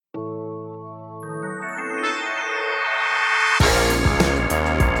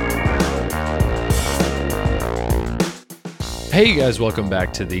Hey, you guys, welcome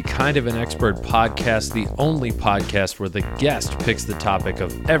back to the Kind of an Expert podcast, the only podcast where the guest picks the topic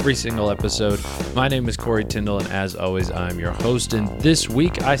of every single episode. My name is Corey Tyndall, and as always, I'm your host. And this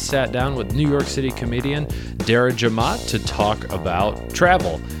week, I sat down with New York City comedian Dara Jamat to talk about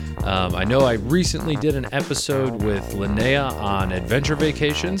travel. I know I recently did an episode with Linnea on adventure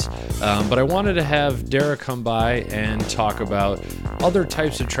vacations, but I wanted to have Dara come by and talk about other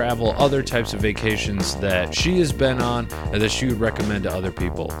types of travel, other types of vacations that she has been on and that she would recommend to other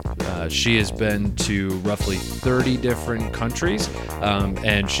people. She has been to roughly 30 different countries,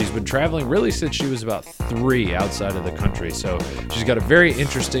 and she's been traveling really since she was about 3 outside of the country. So she's got a very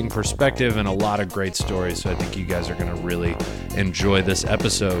interesting perspective and a lot of great stories. So I think you guys are going to really enjoy this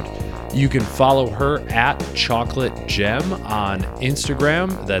episode. You can follow her at Chocolate Gem on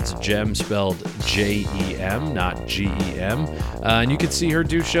Instagram. That's Gem spelled Jem, not Gem. And you can see her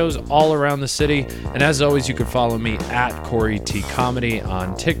do shows all around the city. And as always, you can follow me at Corey T Comedy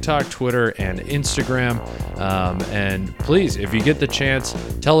on TikTok, Twitter, and Instagram. And please, if you get the chance,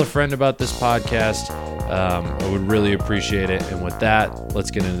 tell a friend about this podcast. I would really appreciate it. And with that, let's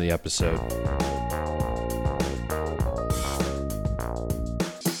get into the episode.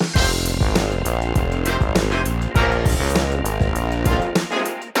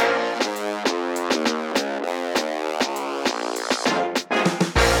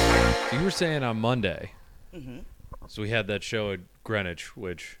 Saying on Monday, so we had that show at Greenwich,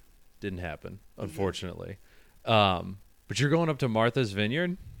 which didn't happen, unfortunately. But you're going up to Martha's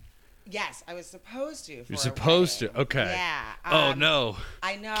Vineyard? Yes, I was supposed to. You're supposed to? Okay. Yeah. Oh, no.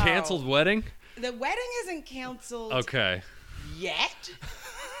 I know. Canceled wedding? The wedding isn't canceled yet.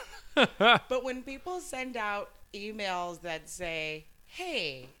 But when people send out emails that say,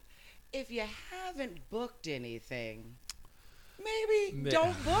 hey, if you haven't booked anything, maybe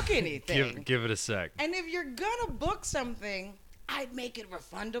don't book anything. Give it a sec. And if you're going to book something, I'd make it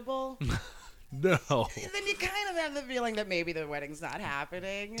refundable. No. Then you kind of have the feeling that maybe the wedding's not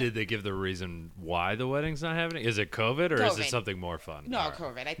happening. Did they give the reason why the wedding's not happening? Is it COVID or is it something more fun? No, right.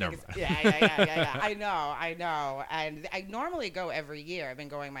 COVID. I think it's, yeah. I know. And I normally go every year. I've been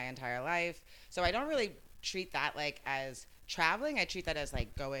going my entire life. So I don't really treat that like as traveling. I treat that as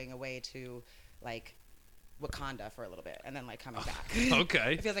like going away to like Wakanda for a little bit and then like coming back.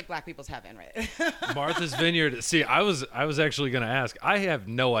 Okay. It feels like black people's heaven, right? Martha's Vineyard. See, I was actually going to ask. I have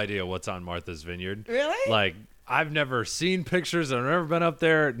no idea what's on Martha's Vineyard. Really? Like, I've never seen pictures. I've never been up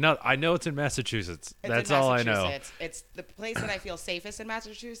there. No, I know it's in Massachusetts. That's all I know. It's the place that I feel safest in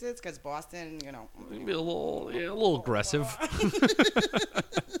Massachusetts because Boston, you know, maybe a little aggressive.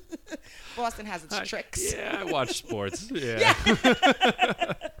 Boston has its tricks. Yeah, I watch sports. Yeah.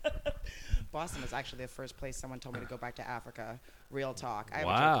 Boston was actually the first place someone told me to go back to Africa. Real talk.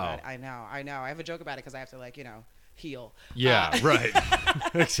 Wow. I know. I have a joke about it because I have to, like, you know, heal. Yeah, right.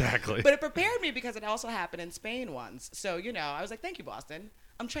 Exactly. But it prepared me because it also happened in Spain once. So, you know, I was like, thank you, Boston.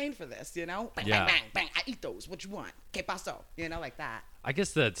 I'm trained for this, you know? Bang, bang, bang, bang. I eat those. What you want? Que paso? You know, like that. I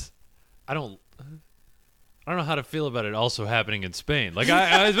guess that's... I don't know how to feel about it also happening in Spain. Like,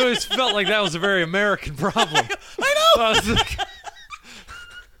 I always felt like that was a very American problem. I know! I was like...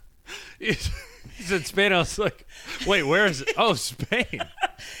 He said Spain. I was like, wait, where is it? Oh, Spain.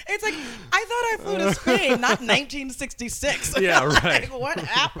 It's like, I thought I flew to Spain, not 1966. Yeah, right. Like, what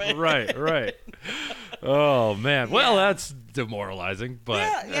happened? Right. Oh, man. Well, that's demoralizing,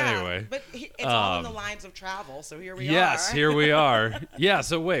 but anyway. But it's all in the lines of travel, so here we are. Yes, here we are. Yeah,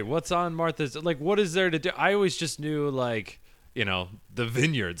 so wait, what's on Martha's? Like, what is there to do? I always just knew, like, you know, the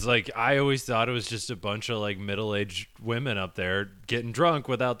vineyards. Like, I always thought it was just a bunch of like middle-aged women up there getting drunk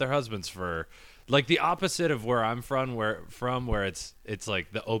without their husbands for like the opposite of where I'm from, where it's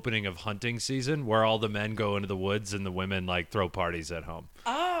like the opening of hunting season where all the men go into the woods and the women like throw parties at home.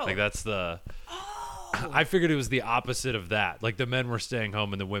 Oh. Like that's I figured it was the opposite of that. Like the men were staying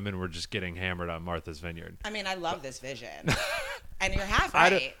home and the women were just getting hammered on Martha's Vineyard. I mean, I love this vision. And you're half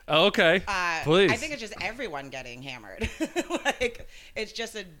right. Okay. Please. I think it's just everyone getting hammered. Like it's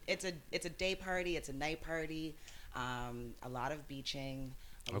just it's a day party, it's a night party, a lot of beaching,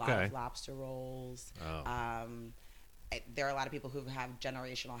 a lot of lobster rolls. Oh. There are a lot of people who have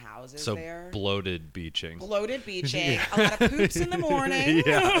generational houses there. So bloated beaching. A lot of poops in the morning.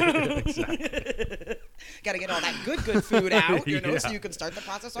 Yeah, exactly. Got to get all that good food out, you know, so you can start the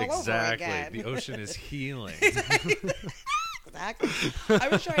process all over again. Exactly. The ocean is healing. Exactly. I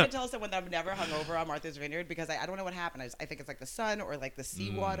was trying to tell someone that I've never hung over on Martha's Vineyard because I don't know what happened. I think it's like the sun or like the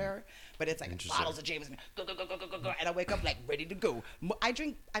seawater, but it's like bottles of Jameson, go, and I wake up like ready to go. I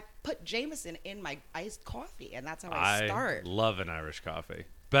put Jameson in my iced coffee, and that's how I start. I love an Irish coffee.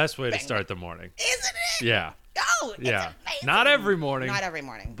 Best way to start the morning. Isn't it? Yeah. Oh, Yeah. it's amazing. Not every morning. Not every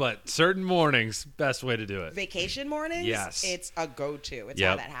morning. But certain mornings, best way to do it. Vacation mornings, Yes. it's a go-to. It's Yep.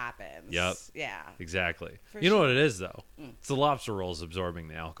 how that happens. Yep. Yeah. Exactly. For You know sure. what it is, though? It's the lobster rolls absorbing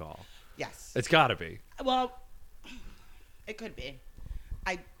the alcohol. Yes. It's got to be. Well, it could be.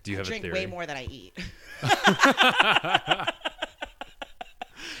 I Do you have a drink theory? way more than I eat.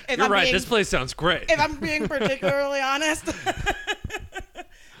 You're right. This place sounds great. If I'm being particularly honest,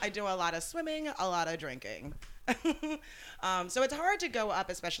 I do a lot of swimming, a lot of drinking. So it's hard to go up,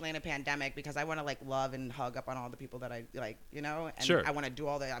 especially in a pandemic, because I want to like love and hug up on all the people that I like, you know, and Sure. I want to do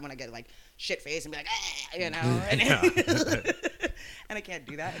all I want to get like shit face and be like, you know, and I can't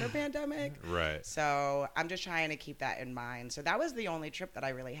do that in a pandemic. Right. So I'm just trying to keep that in mind. So that was the only trip that I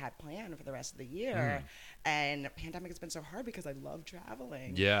really had planned for the rest of the year. And pandemic has been so hard because I love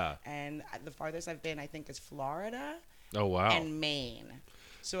traveling. Yeah. And the farthest I've been, I think, is Florida Oh, wow. and Maine.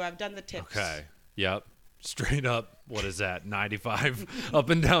 So I've done the tips. Okay. Yep. Straight up. What is that? 95? Up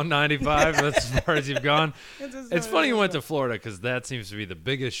and down 95? That's as far as you've gone? It's funny you went to Florida because that seems to be the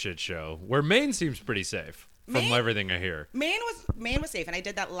biggest shit show, where Maine seems pretty safe from Maine- everything I hear. Maine was safe, and I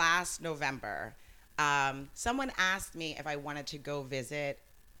did that last November. Someone asked me if I wanted to go visit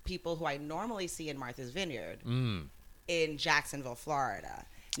people who I normally see in Martha's Vineyard in Jacksonville, Florida.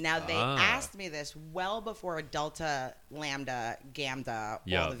 Now, they asked me this well before Delta, Lambda, Gamma,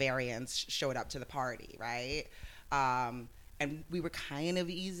 Yep. all the variants showed up to the party, right? And we were kind of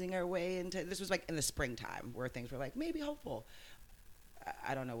easing our way into, this was like in the springtime where things were like maybe hopeful.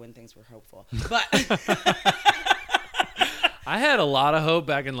 I don't know when things were hopeful, but I had a lot of hope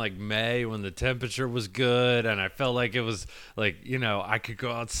back in like May when the temperature was good and I felt like it was like, you know, I could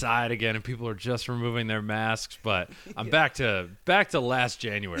go outside again and people are just removing their masks, but I'm back to last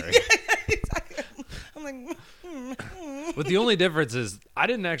January. exactly. I'm like, But the only difference is I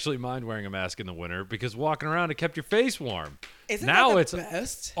didn't actually mind wearing a mask in the winter because walking around it kept your face warm. isn't Now that the it's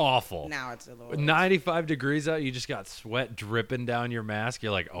best? awful. Now it's a little 95 degrees out, you just got sweat dripping down your mask.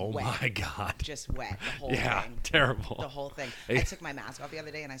 You're like, oh Wet. my God. just wet, the whole Yeah, thing. terrible. The whole thing. Hey. I took my mask off the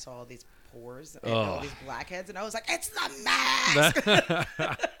other day and I saw all these pores and all these blackheads and I was like, it's the mask.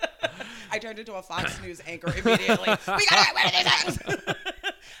 I turned into a Fox News anchor immediately. We gotta get rid of these things.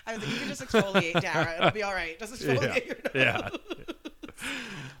 I was like, you can just exfoliate, Dara. It'll be all right. Just exfoliate your nose.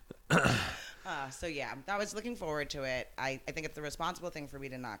 Yeah. So yeah, I was looking forward to it. I think it's the responsible thing for me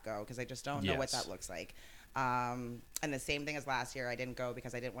to not go because I just don't know what Yes. that looks like. And the same thing as last year, I didn't go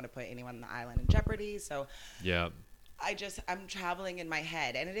because I didn't want to put anyone on the island in jeopardy. So Yeah. I'm traveling in my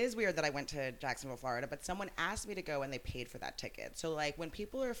head. And it is weird that I went to Jacksonville, Florida, but someone asked me to go and they paid for that ticket. So like when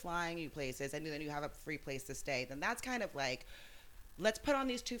people are flying you places and then you have a free place to stay, then that's kind of like, let's put on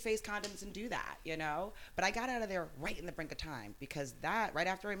these two-faced condoms and do that, you know? But I got out of there right in the brink of time because that, right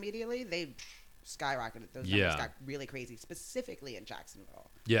after immediately, they skyrocketed. Those numbers got really crazy, specifically in Jacksonville.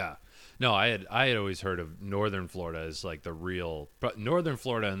 Yeah. No, I had always heard of Northern Florida as like the real, but Northern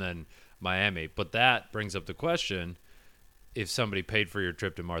Florida and then Miami. But that brings up the question, if somebody paid for your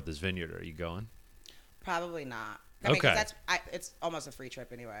trip to Martha's Vineyard, are you going? Probably not. I mean, 'cause Okay. it's almost a free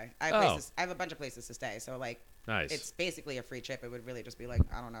trip anyway. I have a bunch of places to stay, so like, Nice. it's basically a free trip. It would really just be like,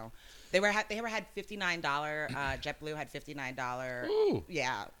 I don't know. They had $59. JetBlue had $59. Ooh.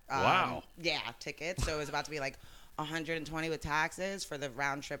 Yeah. Wow. Yeah, tickets. So it was about to be like $120 with taxes for the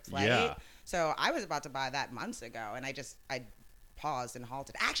round trip flight. Yeah. So I was about to buy that months ago, and I paused and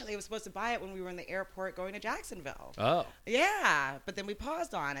halted. Actually, I was supposed to buy it when we were in the airport going to Jacksonville. Oh. Yeah, but then we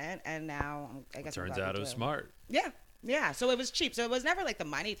paused on it, and now I guess Turns out it was smart. Yeah. So it was cheap. So it was never like the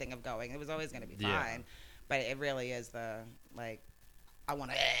money thing of going. It was always going to be Yeah. fine. But it really is the like, I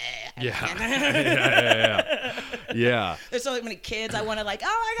want to. Yeah. There's so many kids. I want to like.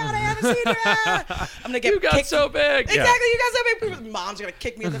 Oh my God, I haven't seen you. I'm gonna get. You got kicked. so big. Exactly. You got so big. People's moms are gonna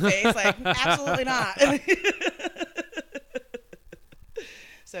kick me in the face. Like, absolutely not.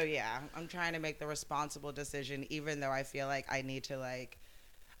 So yeah, I'm trying to make the responsible decision, even though I feel like I need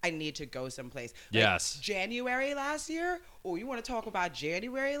to go someplace. Like, Yes. January last year. Oh, you want to talk about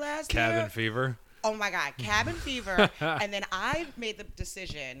January last year? Cabin fever. Oh my God, cabin fever. And then I made the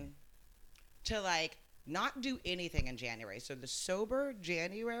decision to like not do anything in January. So the sober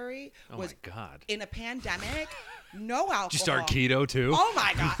January was my God. in a pandemic, no alcohol. Did you start keto too? Oh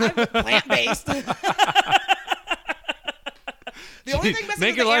my God, I'm plant-based. The only thing missing Make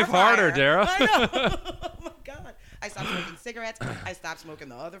was your the life air fryer. harder, Dara. I know. Oh my God. I stopped smoking cigarettes. I stopped smoking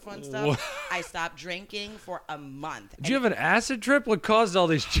the other fun stuff. I stopped drinking for a month. Did you have an acid trip? What caused all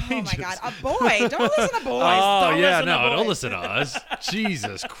these changes? Oh my God, a boy! Don't listen to boys. Don't listen to us.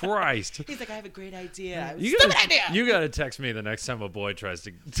 Jesus Christ. He's like, I have a great idea. Stupid idea. You gotta text me the next time a boy tries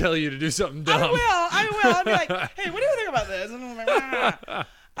to tell you to do something dumb. I will. I'll be like, hey, what do you think about this? And I'm like, ah.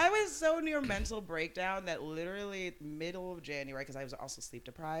 I was so near mental breakdown that literally middle of January, because I was also sleep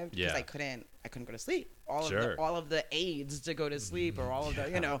deprived, because I couldn't go to sleep. All of the aids to go to sleep, or all of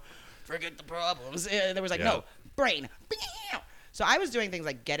the, forget the problems. And there was like, no, brain. So I was doing things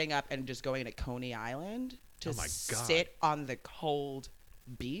like getting up and just going to Coney Island to sit on the cold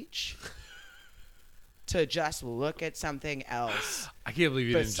beach to just look at something else. I can't believe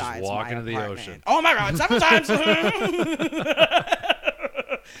you didn't just walk into the ocean. Oh my God, sometimes.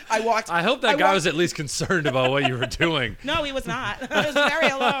 I hope that guy was at least concerned about what you were doing. No, he was not. I was very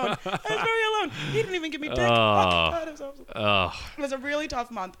alone. He didn't even give me dick. Oh God, it was awesome. It was a really tough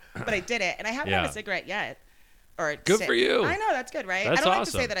month, but I did it, and I haven't had a cigarette yet. Good for you. I know, that's good, right? That's I don't like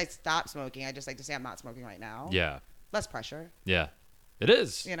awesome. to say that I stopped smoking. I just like to say I'm not smoking right now. Yeah. Less pressure. Yeah. It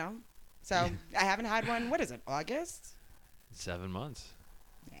is. So I haven't had one. What is it? August? 7 months.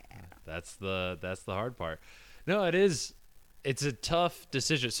 Yeah. That's the hard part. No, it is. It's a tough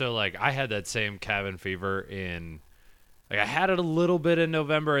decision. So like I had that same cabin fever I had it a little bit in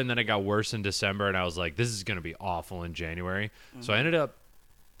November, and then it got worse in December, and I was like, this is going to be awful in January. Mm-hmm. So I ended up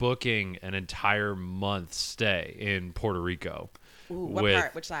booking an entire month stay in Puerto Rico. Ooh, what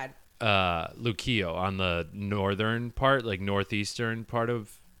part? Which side? Luquillo, on the northern part, like northeastern part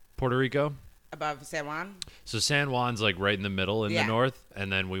of Puerto Rico. Above San Juan? So San Juan's like right in the middle in the north,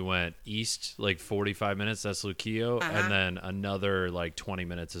 and then we went east like 45 minutes, that's Luquillo, and then another like 20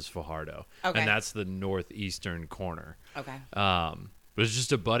 minutes is Fajardo. Okay. And that's the northeastern corner. Okay. It was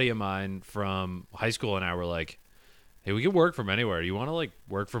just a buddy of mine from high school, and I were like, hey, we can work from anywhere. You want to like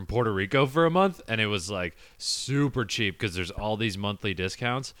work from Puerto Rico for a month? And it was like super cheap because there's all these monthly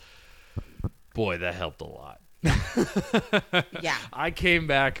discounts. Boy, that helped a lot. Yeah. I came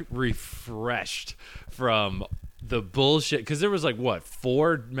back refreshed from the bullshit because there was like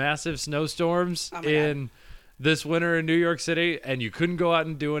 4 massive snowstorms in this winter in New York City, and you couldn't go out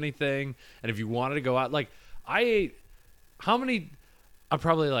and do anything. And if you wanted to go out, like I ate probably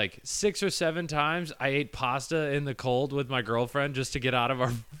like 6 or 7 times I ate pasta in the cold with my girlfriend just to get out of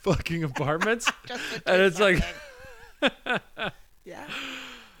our fucking apartments. And it's like yeah.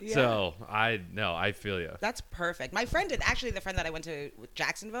 So I feel you. That's perfect. My friend did, actually the friend that I went to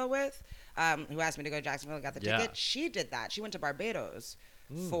Jacksonville with, who asked me to go to Jacksonville and got the ticket. She did that. She went to Barbados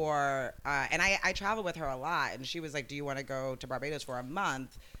for, and I traveled with her a lot. And she was like, do you want to go to Barbados for a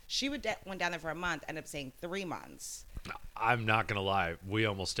month? She went down there for a month, ended up staying 3 months. I'm not going to lie. We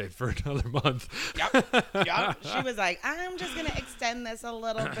almost stayed for another month. Yep. She was like, I'm just going to extend this a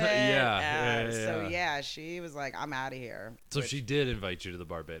little bit. So, she was like, I'm out of here. So she did invite you to the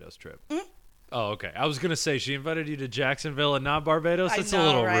Barbados trip. Mm-hmm. Oh, okay. I was going to say, she invited you to Jacksonville and not Barbados? That's a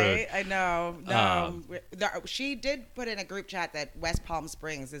little rude. I know. No. She did put in a group chat that West Palm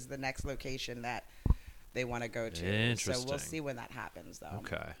Springs is the next location that they want to go to. Interesting. So we'll see when that happens, though.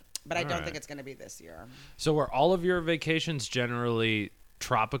 Okay. But I don't think it's going to be this year. So are all of your vacations generally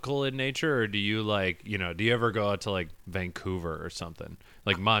tropical in nature, or do you do you ever go out to like Vancouver or something?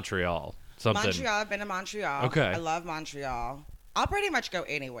 Like Montreal? Montreal, I've been to Montreal. Okay. I love Montreal. I'll pretty much go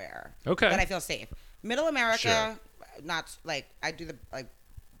anywhere. Okay. That I feel safe. Middle America, not like I do the like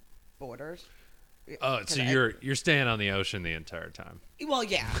borders. Oh, so you're staying on the ocean the entire time. Well,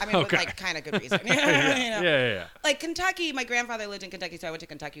 yeah. I mean, with like kind of good reason. Yeah. Like Kentucky, my grandfather lived in Kentucky, so I went to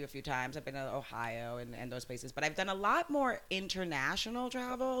Kentucky a few times. I've been to Ohio and those places. But I've done a lot more international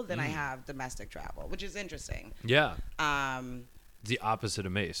travel than I have domestic travel, which is interesting. Yeah. The opposite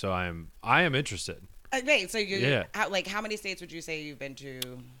of me. So I am interested. Wait, so how many states would you say you've been to?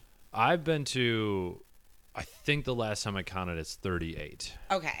 I've been to, I think the last time I counted it's 38.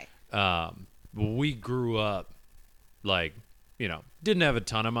 Okay. We grew up didn't have a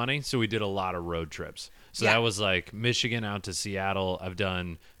ton of money, so we did a lot of road trips. So that was like Michigan out to Seattle. I've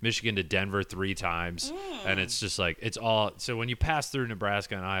done Michigan to Denver 3 times. And it's just like, it's all, so when you pass through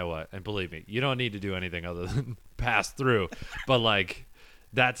Nebraska and Iowa, and believe me, you don't need to do anything other than pass through, but like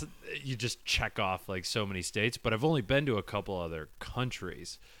you just check off like so many states. But I've only been to a couple other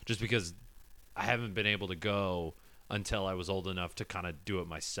countries just because I haven't been able to go until I was old enough to kind of do it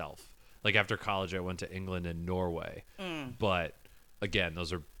myself. Like after college, I went to England and Norway. But again,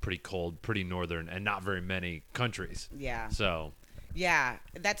 those are pretty cold, pretty northern, and not very many countries. Yeah. So. Yeah,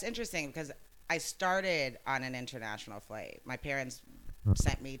 that's interesting because I started on an international flight. My parents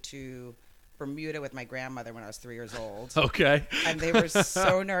sent me to Bermuda with my grandmother when I was 3 years old. Okay. And they were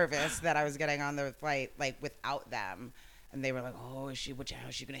so nervous that I was getting on the flight like without them. And they were like, "Oh, how is she going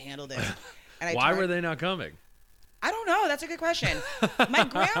to handle this?" And Why were they not coming? I don't know. That's a good question. My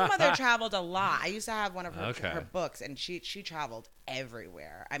grandmother traveled a lot. I used to have one of her books, and she traveled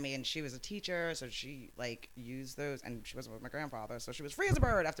everywhere. I mean, she was a teacher, so she like used those, and she wasn't with my grandfather, so she was free as a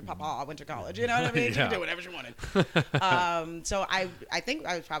bird after Papa went to college. You know what I mean? She could do whatever she wanted. So I think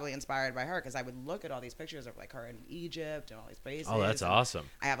I was probably inspired by her because I would look at all these pictures of like her in Egypt and all these places. Oh, that's awesome.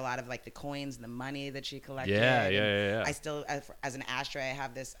 I have a lot of like the coins and the money that she collected. Yeah. I still, as an ashtray, I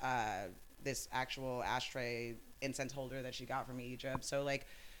have this actual ashtray incense holder that she got from Egypt. So like,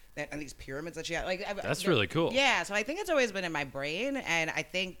 and these pyramids that she had, like that's really cool. Yeah, so I think it's always been in my brain, and I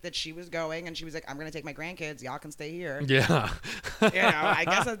think that she was going, and she was like, "I'm gonna take my grandkids. Y'all can stay here." Yeah. I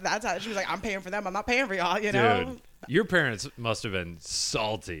guess that's how she was like, "I'm paying for them. I'm not paying for y'all." You know. Dude, your parents must have been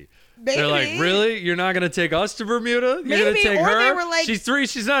salty. Maybe. They're like, "Really? You're not gonna take us to Bermuda? You're gonna take or her? They were like, she's 3.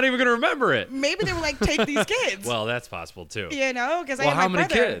 She's not even gonna remember it." Maybe they were like, "Take these kids." Well, that's possible too. You know, because how many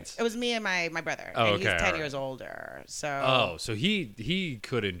kids? It was me and my brother, Oh, and okay, he's 10 years older. So. Oh, so he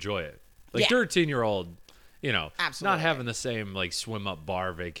could enjoy it. Like 13-year-old, Absolutely. not having the same like swim up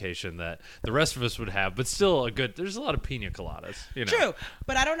bar vacation that the rest of us would have, but still there's a lot of pina coladas. True,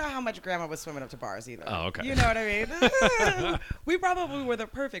 but I don't know how much Grandma was swimming up to bars either. Oh, okay. You know what I mean? We probably were the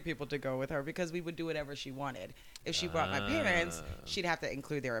perfect people to go with her because we would do whatever she wanted. If she brought my parents, she'd have to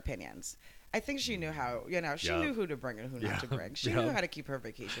include their opinions. I think she knew how, she knew who to bring and who not to bring. She knew how to keep her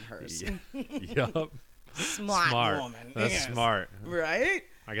vacation hers. Yup. Smart woman. That's smart. Right?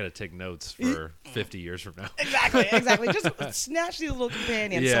 I got to take notes for 50 years from now. Exactly. Just snatch these little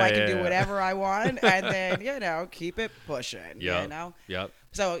companions so I can do whatever I want and then, keep it pushing, Yep.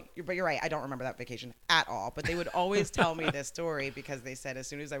 So, but you're right. I don't remember that vacation at all. But they would always tell me this story because they said as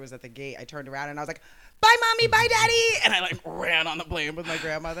soon as I was at the gate, I turned around and I was like, "Bye, Mommy. Bye, Daddy." And I like ran on the plane with my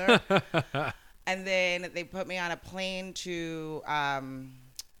grandmother. And then they put me on a plane to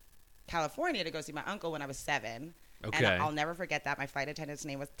California to go see my uncle when I was 7. Okay. And I'll never forget that. My flight attendant's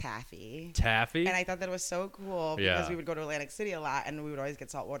name was Taffy. Taffy? And I thought that was so cool because we would go to Atlantic City a lot and we would always get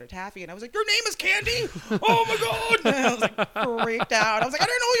saltwater taffy. And I was like, "Your name is Candy? Oh my God." And I was like freaked out. I was like, "I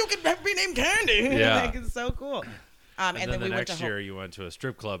didn't know you could be named Candy." Yeah. Like, it's so cool. And then the next year you went to a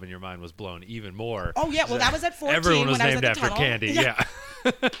strip club and your mind was blown even more. Oh, yeah. Well, that was at 14 Everyone was when I was named at the after tunnel. Candy. Yeah.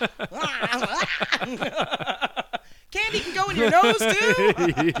 Candy can go in your nose, too.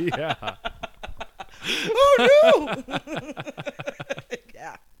 Yeah. Oh, no.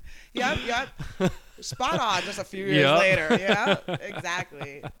 Yeah. Yep. Spot on just a few years later. Yeah,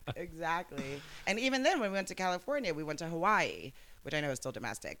 exactly. And even then, when we went to California, we went to Hawaii, which I know is still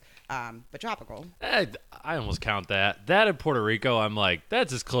domestic, but tropical. I almost count that. That in Puerto Rico, I'm like,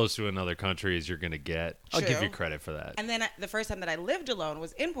 that's as close to another country as you're going to get. I'll give you credit for that. And then the first time that I lived alone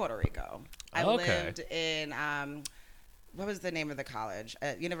was in Puerto Rico. I lived in, what was the name of the college?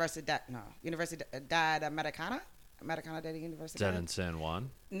 Universidad Americana? Americana de Universidad? Is that in San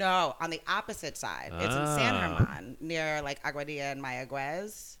Juan? No, on the opposite side. It's in San German, near like Aguadilla and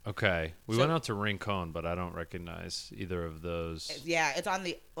Mayagüez. Okay. We went out to Rincon, but I don't recognize either of those. Yeah, it's on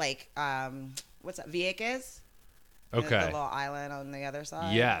the, like, what's that, Vieques? Okay. The little island on the other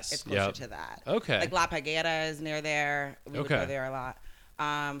side. Yes. It's closer to that. Okay. Like La Peguera is near there. We would go there a lot.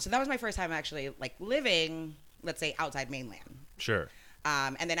 So that was my first time actually, like, living, let's say, outside mainland. Sure.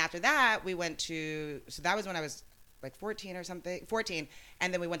 And then after that, we went to, so that was when I was like 14 or something, 14.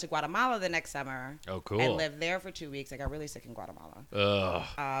 And then we went to Guatemala the next summer. Oh, cool. And lived there for 2 weeks. I got really sick in Guatemala. Ugh.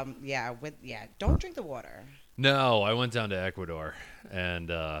 Don't drink the water. No, I went down to Ecuador and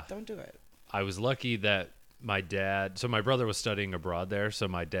don't do it. I was lucky that my brother was studying abroad there, so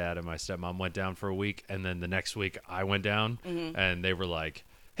my dad and my stepmom went down for a week, and then the next week I went down, and they were like,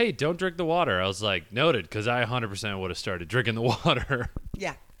 "Hey, don't drink the water." I was like, "Noted," because I 100% would have started drinking the water.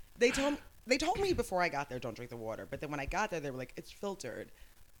 Yeah, they told me before I got there, don't drink the water, but then when I got there, they were like, "It's filtered."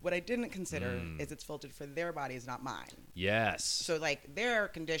 What I didn't consider is it's filtered for their bodies, not mine. Yes. So like their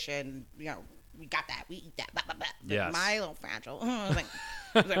condition, we got that, we eat that, blah, blah, blah. Yes. My little fragile. I was like,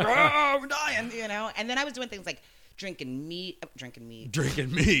 oh, we're dying, And then I was doing things like drinking meat.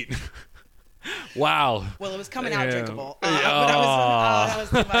 Wow. Well, it was coming out drinkable. But that was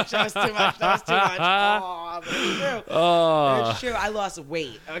too much. That was too much. Oh, but it's true. It's true. I lost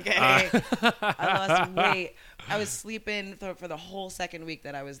weight. Okay. I lost weight. I was sleeping for the whole second week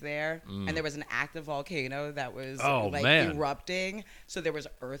that I was there, and there was an active volcano that was erupting. So there was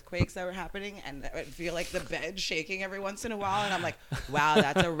earthquakes that were happening, and I would feel like the bed shaking every once in a while. And I'm like, wow,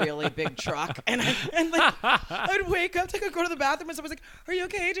 that's a really big truck. And I would wake up to go to the bathroom, and someone's like, are you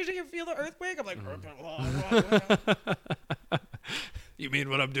okay? Did you feel the earthquake? I'm like, You mean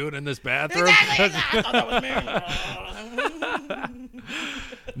what I'm doing in this bathroom? Exactly. I thought that was me.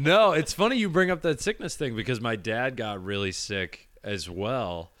 No, it's funny you bring up that sickness thing because my dad got really sick as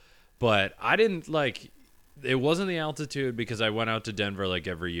well. But I didn't it wasn't the altitude because I went out to Denver like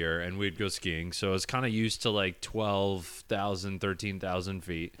every year and we'd go skiing. So I was kind of used to like 12,000, 13,000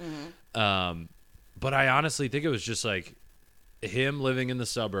 feet. Mm-hmm. But I honestly think it was just like him living in the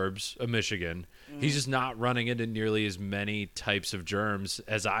suburbs of Michigan. He's just not running into nearly as many types of germs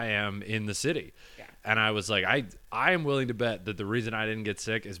as I am in the city. Yeah. And I was like, I am willing to bet that the reason I didn't get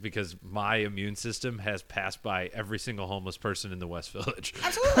sick is because my immune system has passed by every single homeless person in the West Village.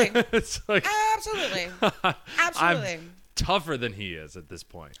 Absolutely. It's like, Absolutely. I'm tougher than he is at this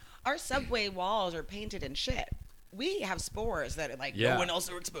point. Our subway walls are painted in shit. We have spores that no one else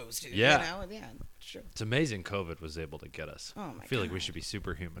are exposed to. Yeah. You know? Yeah, sure. It's amazing COVID was able to get us. Oh my God. I feel like we should be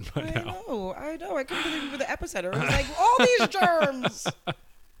superhuman by now. I know. I couldn't believe we were the epicenter. It was like, all these germs.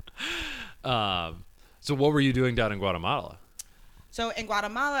 So what were you doing down in Guatemala? So in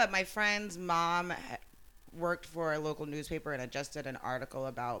Guatemala, my friend's mom worked for a local newspaper and had just did an article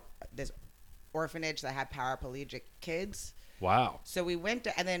about this orphanage that had paraplegic kids. Wow. So we went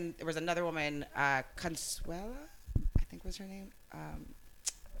to, and then there was another woman, Consuela, I think was her name.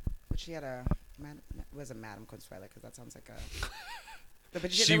 But she had was a Madam Consuela, because that sounds like a... But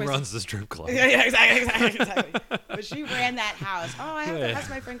she runs the strip club. Yeah, exactly. But she ran that house. Oh, I have to ask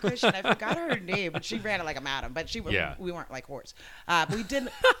my friend Christian. I forgot her name, but she ran it like a madam. But we weren't like whores. But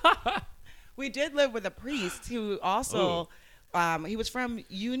we did live with a priest who also... he was from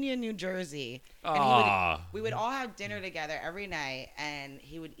Union, New Jersey, and we would all have dinner together every night, and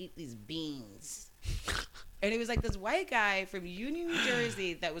he would eat these beans. And he was like this white guy from Union, New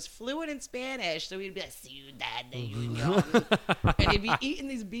Jersey that was fluent in Spanish, so he'd be like, Ciudad de Union. And he'd be eating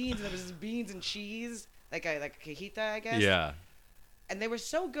these beans, and there was this beans and cheese, like a cajita, I guess. Yeah. And they were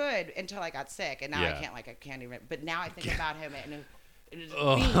so good until I got sick, and now I can't even, but now I think about him, and beans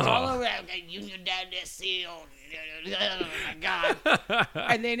all over Union de Sion. Oh my God.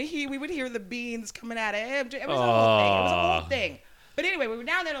 And then we would hear the beans coming out of him. It was a whole thing. But anyway, we were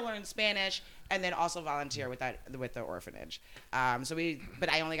down there to learn Spanish and then also volunteer with the orphanage. But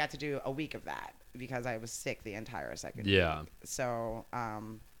I only got to do a week of that because I was sick the entire second week. So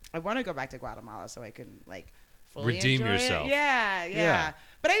I want to go back to Guatemala so I can fully redeem enjoy yourself. It. Yeah.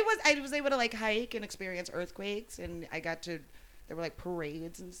 But I was able to hike and experience earthquakes, and I got to. There were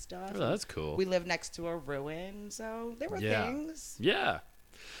parades and stuff. Oh, that's cool. We lived next to a ruin, so there were things. Yeah.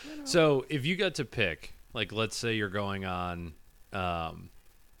 You know. So if you got to pick, let's say you're going on,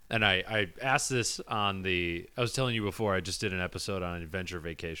 and I asked this on I was telling you before, I just did an episode on adventure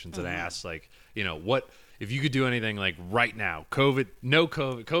vacations, and I asked what if you could do anything right now,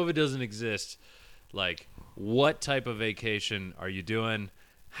 COVID doesn't exist, what type of vacation are you doing?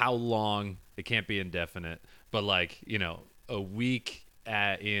 How long? It can't be indefinite, but a week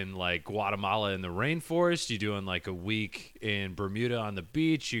in Guatemala in the rainforest, you doing a week in Bermuda on the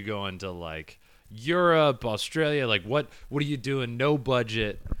beach, you going to Europe, Australia, what are you doing? No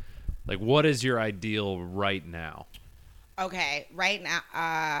budget. What is your ideal right now? Okay, right now,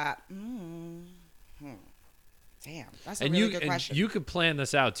 damn, that's a really good question. And you could plan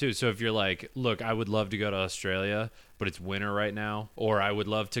this out too. So if you're look, I would love to go to Australia, but it's winter right now, or I would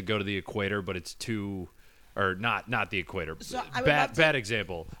love to go to the equator, but it's too... Or not the equator. So bad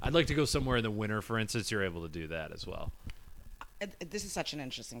example. I'd like to go somewhere in the winter, for instance. You're able to do that as well. This is such an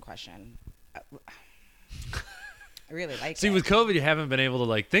interesting question. I really like it. See, with COVID, you haven't been able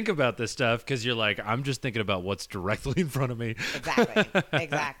to think about this stuff because you're I'm just thinking about what's directly in front of me.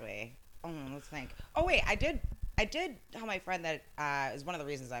 Exactly. Let's think. Oh wait, I did tell my friend that is one of the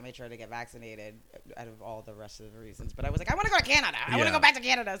reasons I made sure to get vaccinated out of all the rest of the reasons. But I was like, I want to go to Canada. I want to go back to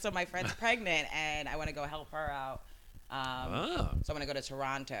Canada. So my friend's pregnant, and I want to go help her out. So I'm going to go to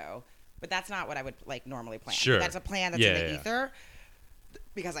Toronto. But that's not what I would normally plan. Sure. That's a plan that's in the ether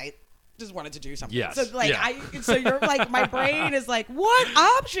because I just wanted to do something. Yes. So so you're my brain is what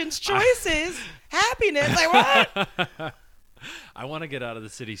options, choices, happiness? What? I want to get out of the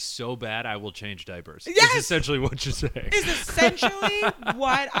city so bad I will change diapers. Yes! Is essentially what you're saying. Is essentially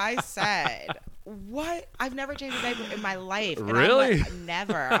what I said. What? I've never changed a diaper in my life. And Really?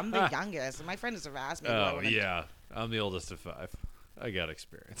 Never. I'm the youngest. And my friends have asked me. Oh, yeah. I'm the oldest of 5. I got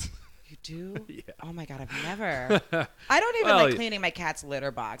experience. You do? Yeah. Oh my God, I've never. I don't even like cleaning my cat's litter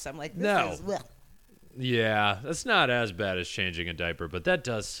box. I'm like, this is. Ugh. Yeah, that's not as bad as changing a diaper, but that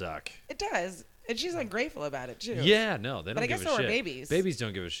does suck. It does. And she's ungrateful about it too. Yeah, no, they don't But I give guess a so shit. are babies. Babies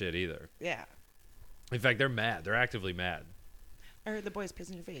don't give a shit either. Yeah. In fact, they're mad. They're actively mad. I heard the boys piss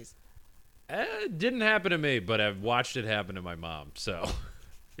in your face. It didn't happen to me, but I've watched it happen to my mom. So,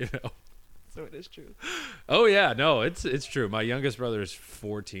 you know. So it is true. Oh yeah, no, it's true. My youngest brother is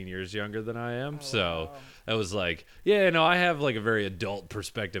 14 years younger than I am, so wow. I was like, yeah, no, I have like a very adult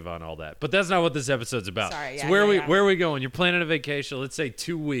perspective on all that. But that's not what this episode's about. Sorry, so yeah, where are we going? You're planning a vacation. Let's say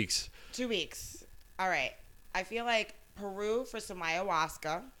 2 weeks. 2 weeks. All right. I feel like Peru for some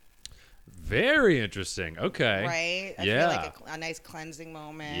ayahuasca. Very interesting. Okay. Right? I Yeah. feel like a nice cleansing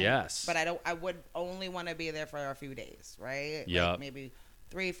moment. Yes. But I would only want to be there for a few days, right? Yep. Like maybe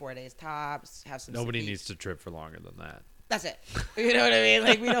 3-4 days tops. Have some. Nobody sweet- needs to trip for longer than that. That's it. You know what I mean?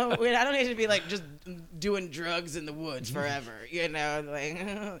 Like I don't need to be like just doing drugs in the woods forever. You know,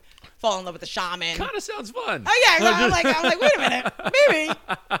 like fall in love with the shaman. Kind of sounds fun. Oh yeah, I'm like, wait a minute, maybe.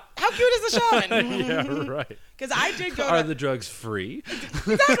 How cute is the shaman? Yeah, right. Because I did go. Are the drugs free?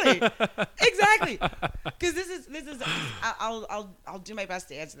 Exactly. Because this is. I'll do my best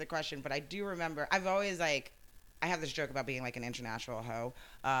to answer the question, but I do remember. I've always like. I have this joke about being like an international hoe.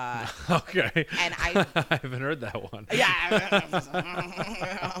 Okay. And I haven't heard that one. Yeah.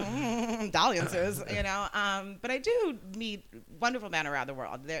 Dalliances, you know. But I do meet wonderful men around the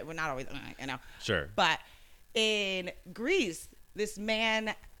world. We're not always, you know. Sure. But in Greece, this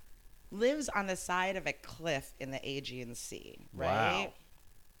man lives on the side of a cliff in the Aegean Sea, right? Wow.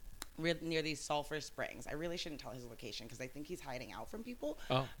 Near these sulfur springs. I really shouldn't tell his location because I think he's hiding out from people.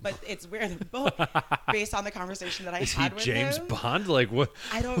 Oh. But it's where the boat, based on the conversation that I Is he had with James him. Bond? Like what?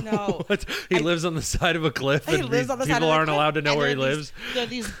 I don't know. What? He lives on the side of a cliff, and people aren't allowed to know where he lives. There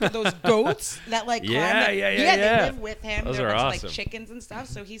are those goats that like climb. Yeah. They live with him. Those They're are a bunch awesome. of like chickens and stuff.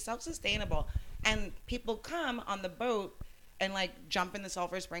 So he's self-sustainable, and people come on the boat and like jump in the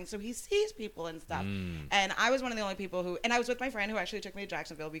sulfur springs, so he sees people and stuff. And I was one of the only people who, and I was with my friend who actually took me to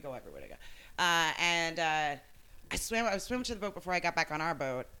Jacksonville. We go everywhere together. I swam to the boat before I got back on our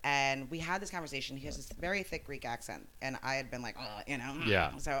boat, and we had this conversation. He has this very thick Greek accent, and I had been like, oh, you know.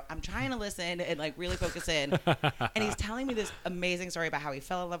 Yeah. So I'm trying to listen and like really focus in, and he's telling me this amazing story about how he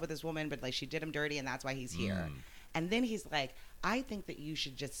fell in love with this woman, but like she did him dirty, and that's why he's here. And then he's like, I think that you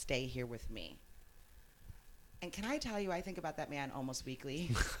should just stay here with me. And can I tell you, I think about that man almost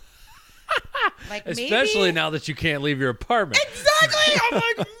weekly. Like Especially maybe, now that you can't leave your apartment. Exactly. I'm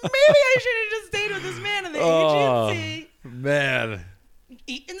like, maybe I should have just stayed with this man in the Aegean Sea, Man.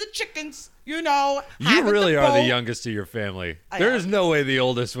 eating the chickens, you know. You really are the boat. youngest of your family. I There am. is no way the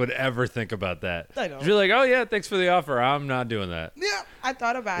oldest would ever think about that. I know. You're like, oh yeah, thanks for the offer. I'm not doing that. Yeah, I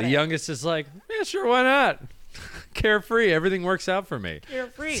thought about The it. youngest is like, yeah, sure, why not? Carefree. Everything works out for me.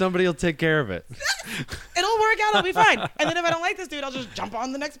 Carefree. Somebody will take care of it. It'll work out. I'll be fine. And then if I don't like this dude, I'll just jump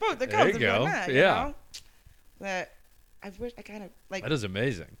on the next boat that There comes. you and be go. like, Yeah. You know? But I wish I kind of like. That is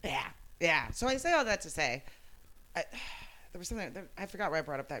amazing. Yeah. So I say all that to say, there was something I forgot why I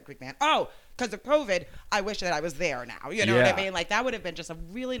brought up that Greek man. Oh, because of COVID, I wish that I was there now. You know what Yeah. I mean? Like that would have been just a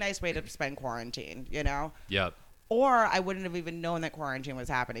really nice way to spend quarantine. You know. Yep. Or I wouldn't have even known that quarantine was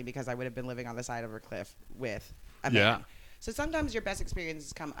happening because I would have been living on the side of a cliff with a man. Yeah. So sometimes your best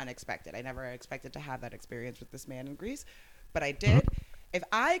experiences come unexpected. I never expected to have that experience with this man in Greece, but I did. If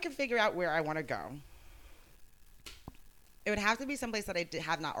I could figure out where I want to go, it would have to be someplace that I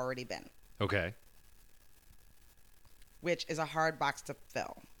have not already been, Okay. which is a hard box to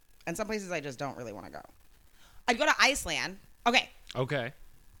fill. And some places I just don't really want to go. I'd go to Iceland. Okay.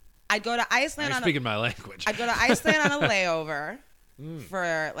 I'd go to Iceland I'm speaking my language. I'd go to Iceland on a layover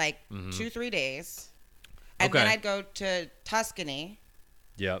for like 2-3 days. And then Okay. I'd go to Tuscany.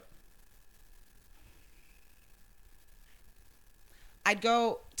 Yep. I'd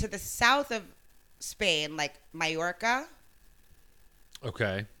go to the south of Spain, like Mallorca.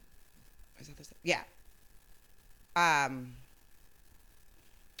 Okay. Is that the, yeah.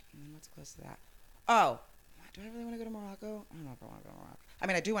 What's close to that? Oh, do I really want to go to Morocco? I don't know if I want to go to Morocco. I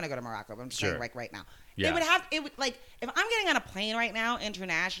mean, I do want to go to Morocco, but I'm just saying like right now. Yeah. It would like if I'm getting on a plane right now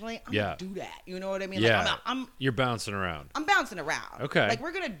internationally, I'm Yeah. gonna do that. You know what I mean? Yeah. Like I'm You're bouncing around. bouncing around. Okay. Like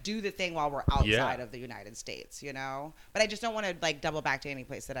we're gonna do the thing while we're outside Yeah. of the United States, you know. But I just don't want to like double back to any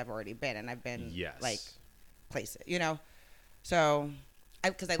place that I've already been, and I've been Yes. like places, you know. So,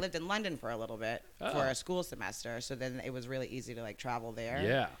 because I lived in London for a little bit for a school semester, so then it was really easy to like travel there.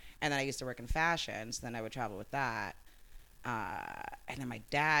 Yeah. And then I used to work in fashion, so then I would travel with that. And then my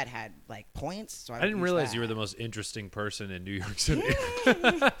dad had like points. So I didn't realize you were the most interesting person in New York City.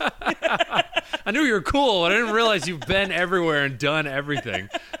 I knew you were cool, but I didn't realize you've been everywhere and done everything.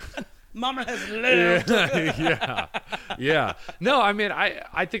 Mama has lived. Yeah. No, I mean,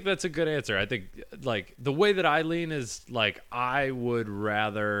 I think that's a good answer. I think like the way that I lean is like I would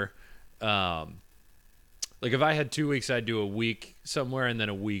rather, like if I had 2 weeks, I'd do a week somewhere and then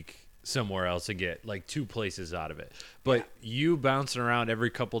a week somewhere else and get like 2 places out of it. But you bouncing around every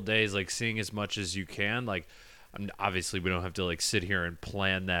couple days, like seeing as much as you can, like obviously we don't have to like sit here and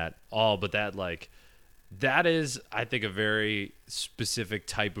plan that all, but that is, I think, a very specific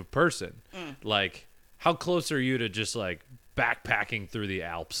type of person. Like, how close are you to just like backpacking through the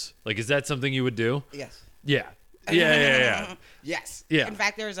Alps? Like, is that something you would do? Yes. Yeah. Yes. Yeah. In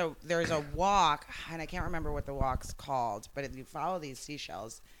fact, there's a walk, and I can't remember what the walk's called, but if you follow these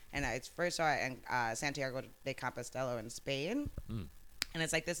seashells, and I first saw it in Santiago de Compostela in Spain, and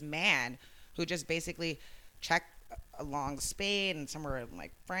it's like this man who just basically checked along Spain and somewhere in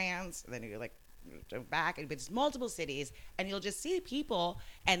like France, and then you like back, and it's multiple cities, and you'll just see people,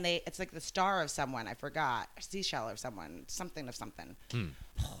 and it's like the star of someone, I forgot, a seashell of someone, something of something.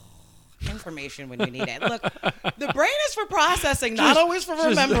 Information when you need it. Look, the brain is for processing, not always for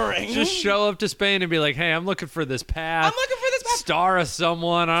remembering. Just show up to Spain and be like, hey, I'm looking for this path. I'm looking for this path. Star of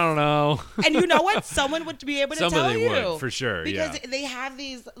someone, I don't know. And you know what? Someone would be able to tell you. Somebody would, for sure, because they have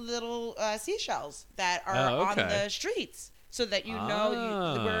these little seashells that are on the streets, so that you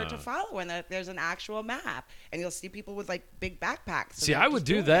know where to follow, and that there's an actual map, and you'll see people with like big backpacks. See, I would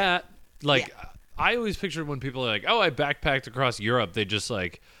do that. Like, I always pictured when people are like, oh, I backpacked across Europe, they just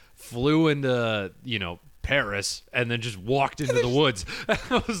like flew into, Paris and then just walked into the woods.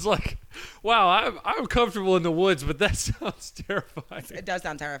 I was like, wow, I'm comfortable in the woods, but that sounds terrifying. It does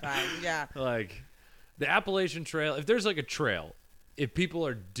sound terrifying, yeah. Like, the Appalachian Trail, if there's like a trail, if people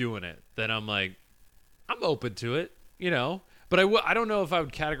are doing it, then I'm like, I'm open to it, But I don't know if I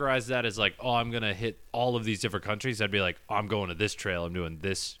would categorize that as like, oh, I'm going to hit all of these different countries. I'd be like, oh, I'm going to this trail. I'm doing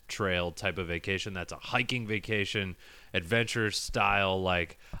this trail type of vacation. That's a hiking vacation, adventure style.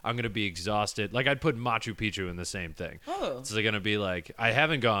 Like, I'm going to be exhausted. Like, I'd put Machu Picchu in the same thing. Oh. It's going to be like, I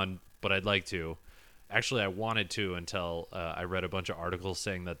haven't gone, but I'd like to. Actually, I wanted to until I read a bunch of articles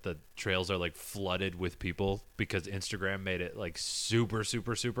saying that the trails are like flooded with people because Instagram made it like super,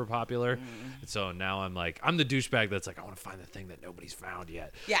 super, super popular. And so now I'm like, I'm the douchebag that's like, I want to find the thing that nobody's found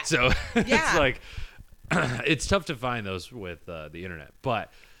yet. Yeah. So it's like, it's tough to find those with the internet.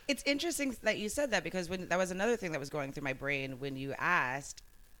 But it's interesting that you said that, because that was another thing that was going through my brain when you asked,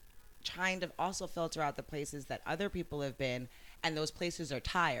 trying to also filter out the places that other people have been, and those places are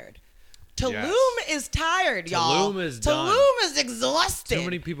tired. Tulum is tired, y'all. Tulum is done. Tulum is exhausted. Too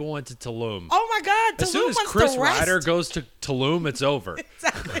many people went to Tulum. Oh my God, Tulum as soon as Chris Ryder goes to Tulum, it's over.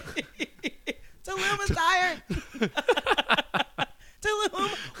 Exactly. Tulum is tired.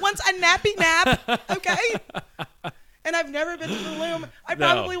 Tulum wants a nappy nap, okay? And I've never been to Tulum. I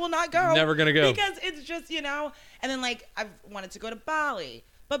probably will not go. Never gonna go. Because it's just, and then like I've wanted to go to Bali.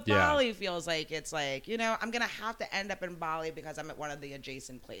 But Bali feels like it's like, I'm going to have to end up in Bali because I'm at one of the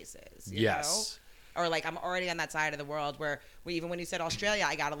adjacent places. You know? Or like I'm already on that side of the world where even when you said Australia,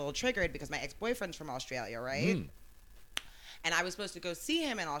 I got a little triggered because my ex-boyfriend's from Australia, right? And I was supposed to go see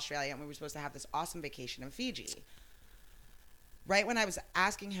him in Australia, and we were supposed to have this awesome vacation in Fiji. Right when I was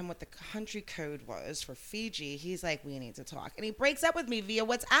asking him what the country code was for Fiji, he's like, we need to talk. And he breaks up with me via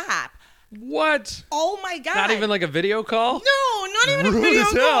WhatsApp. What? Oh my God. Not even like a video call? No, not even a video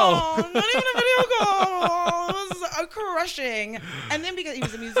call. Not even a video call. It was crushing. And then because he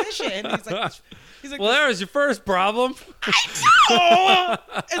was a musician, he's like, well, there was your first problem. I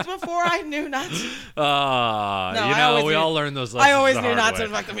know. It's before I knew not to. We all learn those lessons. I always knew not to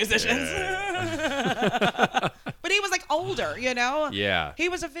fuck the musicians. But he was like older, Yeah. He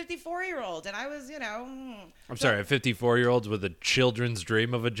was a 54-year-old, and I was, I'm sorry, a 54-year-old with a children's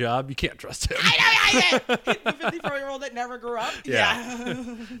dream of a job? You can't trust him. I know. The 54-year-old that never grew up?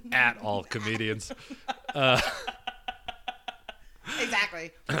 Yeah. At all comedians.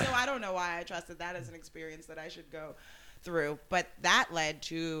 Exactly. So I don't know why I trusted that as an experience that I should go through. But that led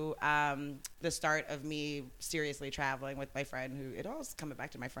to the start of me seriously traveling with my friend it all is coming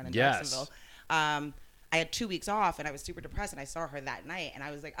back to my friend in Jacksonville. I had 2 weeks off, and I was super depressed, and I saw her that night, and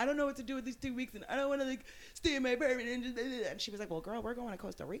I was like, I don't know what to do with these 2 weeks, and I don't want to like stay in my apartment. And she was like, well, girl, we're going to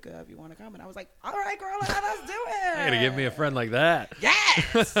Costa Rica if you want to come. And I was like, all right, girl, let's do it. I gotta give me a friend like that.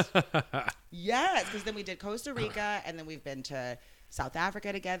 Yes. Yes, because then we did Costa Rica, and then we've been to South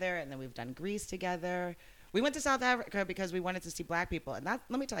Africa together, and then we've done Greece together. We went to South Africa because we wanted to see black people, and let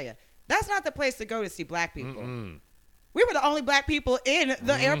me tell you, that's not the place to go to see black people. We were the only black people in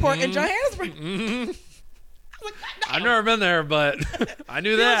the airport in Johannesburg. Mm-hmm. I was like, no. I've never been there, but I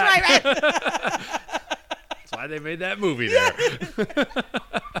knew He was that. right, man. That's why they made that movie there.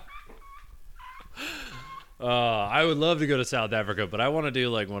 I would love to go to South Africa, but I want to do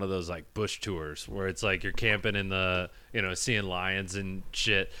like one of those like bush tours where it's like you're camping in the, seeing lions and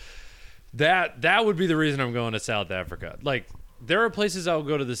shit. That would be the reason I'm going to South Africa. Like, there are places I'll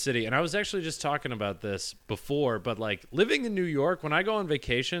go to the city, and I was actually just talking about this before, but like living in New York, when I go on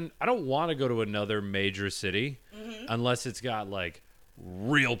vacation, I don't want to go to another major city unless it's got like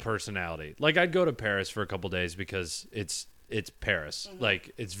real personality. Like, I'd go to Paris for a couple days because it's Paris.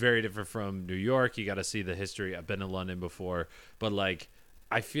 Like, it's very different from New York. You got to see the history. I've been to London before, but like,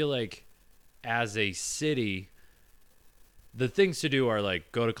 I feel like as a city, the things to do are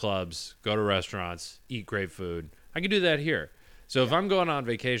like go to clubs, go to restaurants, eat great food. I can do that here. So if I'm going on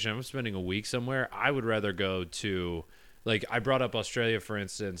vacation, I'm spending a week somewhere, I would rather go to, like, I brought up Australia, for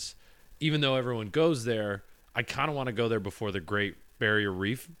instance. Even though everyone goes there, I kind of want to go there before the Great Barrier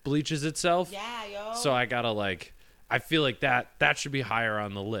Reef bleaches itself. Yeah, yo. So I got to, like, I feel like that should be higher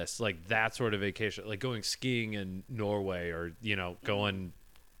on the list. Like, that sort of vacation, like going skiing in Norway or, going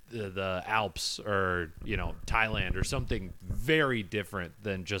the Alps or, Thailand or something very different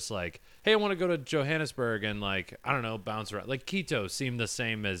than just like, hey, I want to go to Johannesburg and like, I don't know, bounce around. Like Quito seemed the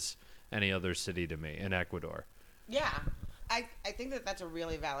same as any other city to me in Ecuador. Yeah. I think that that's a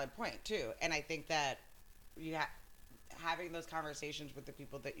really valid point too. And I think that having those conversations with the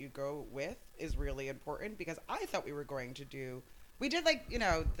people that you go with is really important because I thought we were going to we did like,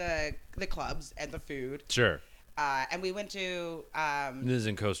 the clubs and the food. Sure. And we went to This is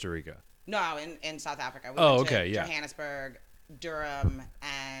in Costa Rica. No, in South Africa. We went to Johannesburg, Durham,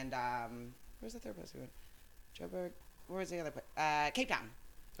 and where's the third place we went? Joburg. Where was the other place? Cape Town.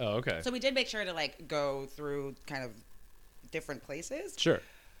 Oh, okay. So we did make sure to like go through kind of different places. Sure.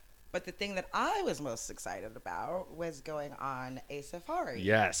 But the thing that I was most excited about was going on a safari.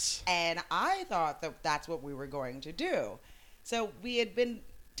 Yes. And I thought that that's what we were going to do. So we had been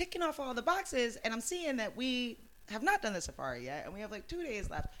ticking off all the boxes, and I'm seeing that we have not done the safari yet, and we have like 2 days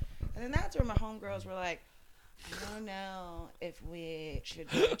left. And then that's where my homegirls were like, I don't know if we should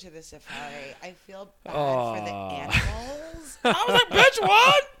go to the safari. I feel bad for the animals. I was like, bitch,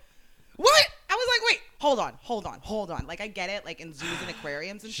 what? What? I was like, wait, hold on. Like, I get it, like in zoos and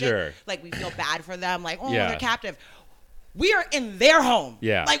aquariums and Sure. shit. Like, we feel bad for them. Like, Yeah. they're captive. We are in their home.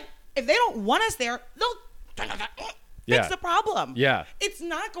 Yeah. Like, if they don't want us there, they'll fix the problem. Yeah. It's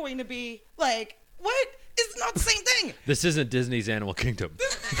not going to be like, what? It's not the same thing. This isn't Disney's Animal Kingdom.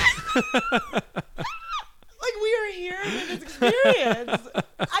 Like, we are here for this experience.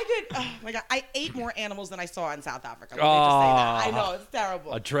 Oh my God, I ate more animals than I saw in South Africa. Let me just say that. I know, it's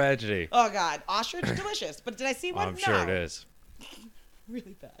terrible. A tragedy. Oh God, ostrich, delicious. But did I see one? I'm sure it is.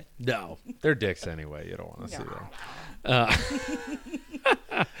 Really bad. No. They're dicks anyway. You don't want to see them.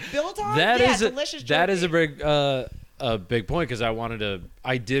 Biltong? Delicious. That is a big point because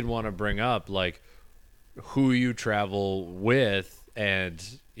I did want to bring up like who you travel with and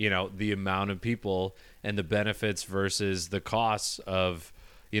the amount of people and the benefits versus the costs of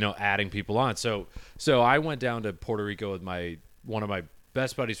adding people on. So I went down to Puerto Rico with one of my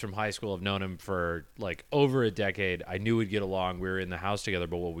best buddies from high school. I've known him for like over a decade. I knew we'd get along. We were in the house together,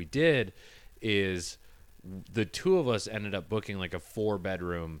 but what we did is the two of us ended up booking like a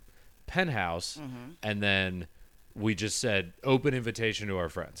 4-bedroom penthouse, and then we just said open invitation to our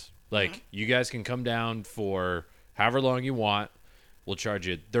friends. Like, you guys can come down for however long you want. We'll charge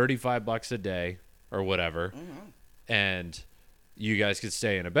you $35 a day or whatever, and you guys could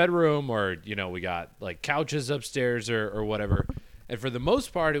stay in a bedroom, or we got like couches upstairs or whatever. And for the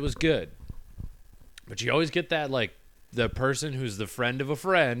most part, it was good. But you always get that like the person who's the friend of a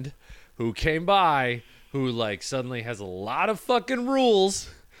friend who came by who like suddenly has a lot of fucking rules,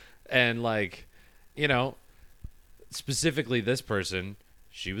 and like specifically this person,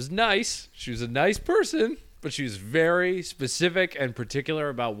 she was nice. She was a nice person, but she was very specific and particular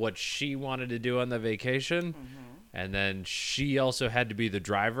about what she wanted to do on the vacation. And then she also had to be the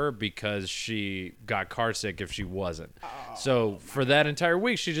driver because she got car sick if she wasn't. So for that entire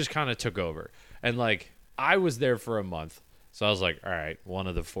week, she just kind of took over. And like, I was there for a month. So I was like, all right, one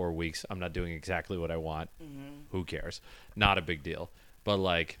of the 4 weeks, I'm not doing exactly what I want. Who cares? Not a big deal. But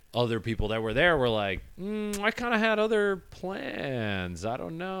like other people that were there were like, I kind of had other plans. I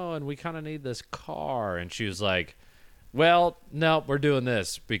don't know. And we kind of need this car. And she was like, well, no, we're doing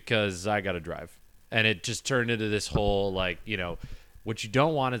this because I got to drive. And it just turned into this whole like, what you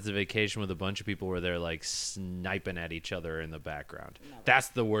don't want is a vacation with a bunch of people where they're like sniping at each other in the background. No. That's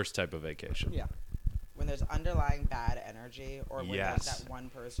the worst type of vacation. Yeah. when there's underlying bad energy, or when Yes. there's that one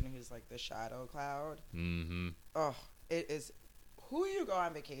person who's like the shadow cloud. Mm-hmm. Oh, it is. Who you go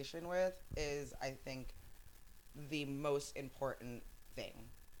on vacation with is, I think, the most important thing.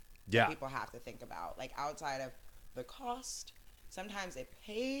 Yeah. People have to think about, like, outside of the cost. Sometimes it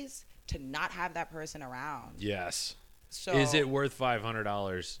pays to not have that person around. Yes. So Is it worth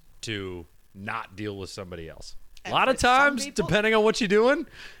 $500 to not deal with somebody else? A And lot of for some times, people- depending on what you're doing.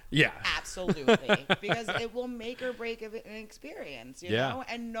 Yeah. Absolutely, because it will make or break an experience, you Yeah. know?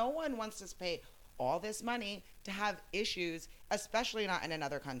 And no one wants to pay all this money to have issues, especially not in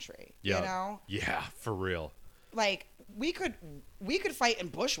another country, Yeah. you know? Yeah, for real. Like, we could fight in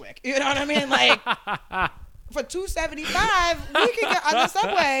Bushwick, you know what I mean? Like, for $2.75, we could get on the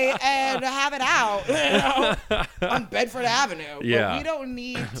subway and have it out, you know, on Bedford Avenue. Yeah. But we don't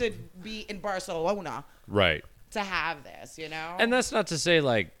need to be in Barcelona Right. to have this, you know? And that's not to say,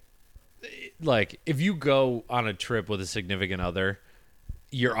 like if you go on a trip with a significant other,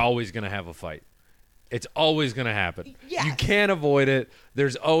 you're always going to have a fight. It's always going to happen. Yes. You can't avoid it.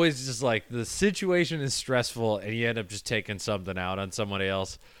 There's always just like the situation is stressful and you end up just taking something out on somebody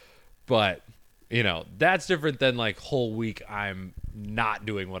else. But, you know, that's different than like whole week I'm not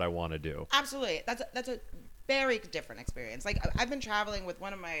doing what I want to do. Absolutely. That's a very different experience. Like, I've been traveling with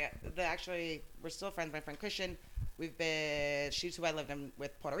one of we're still friends, my friend Christian. She's who I lived in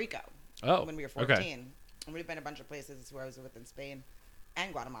with Puerto Rico when we were 14. Okay. And we've been a bunch of places who I was with in Spain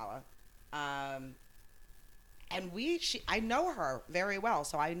and Guatemala. And I know her very well,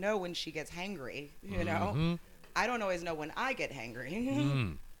 so I know when she gets hangry, you know? Mhm. I don't always know when I get hangry.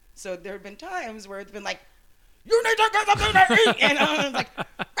 Mm. So there have been times where it's been like, you need to get something to eat, you know? And it's like,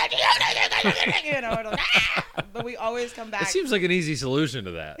 Reggie, you need to get something to eat, you know? And I'm like, ah! But we always come back. It seems like an easy solution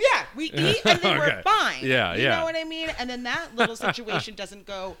to that. Yeah, we eat and then Okay. we're fine. Yeah, you yeah. know what I mean? And then that little situation doesn't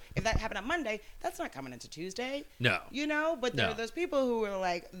go, if that happened on Monday, that's not coming into Tuesday. No. You know? But there No. are those people who are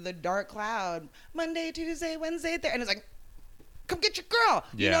like the dark cloud, Monday, Tuesday, Wednesday, there. And it's like, come get your girl.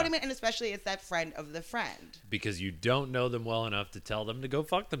 You Yeah. know what I mean? And especially it's that friend of the friend. Because you don't know them well enough to tell them to go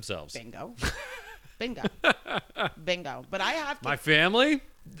fuck themselves. Bingo. Bingo. Bingo. But I have to. My family?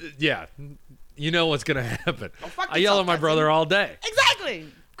 Yeah. You know what's going to happen. Oh, fuck I yell yourself, at my cousin. brother all day. Exactly.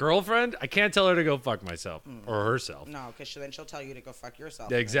 Girlfriend? I can't tell her to go fuck myself or herself. No, because then she'll tell you to go fuck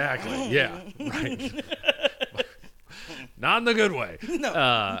yourself. Exactly. Yeah. Right. Not in the good way.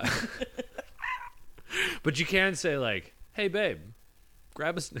 No. But you can say like, hey, babe,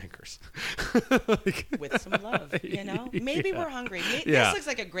 grab a Snickers. Like- With some love, you know? Maybe Yeah. we're hungry. Yeah. This looks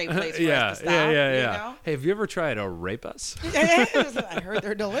like a great place for yeah, us to stop. yeah. You know? Hey, have you ever tried a Rapus? I heard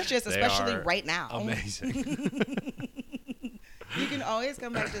they're delicious, They especially are right now. Amazing. You can always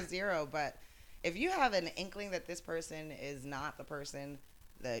come back to zero, but if you have an inkling that this person is not the person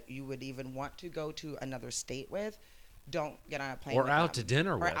that you would even want to go to another state with, don't get on a plane Or with out them. to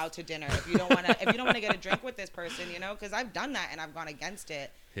dinner or with. out to dinner if you don't want to get a drink with this person, you know, because I've done that and I've gone against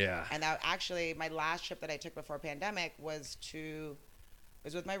it. Yeah. And that actually, my last trip that I took before pandemic was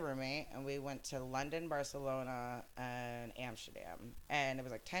with my roommate, and we went to London, Barcelona, and Amsterdam. And it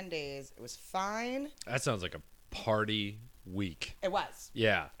was like 10 days. It was fine. That sounds like a party week. It was.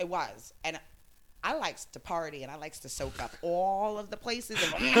 Yeah. It was. And I likes to party, and I likes to soak up all of the places.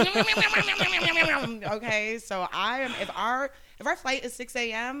 Okay, so if our flight is 6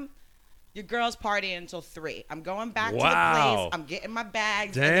 a.m., your girl's partying until 3. I'm going back to the Wow. place. I'm getting my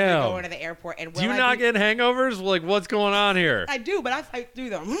bags. And then Damn. we're going to the airport. And Do you not get hangovers? Like, what's going on here? I do, but I fight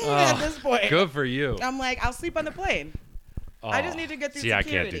through them at this point. Good for you. I'm like, I'll sleep on the plane. I just Oh. need to get through See, I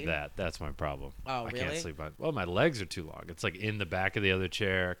can't security. do that. That's my problem. Oh, I can't really? sleep on. Well, my legs are too long. It's like in the back of the other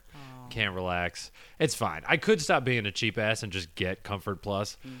chair. Oh. Can't relax. It's fine. I could stop being a cheap ass and just get Comfort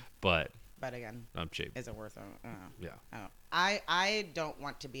Plus, but But again, I'm cheap. is it worth it? I don't know. Yeah. I don't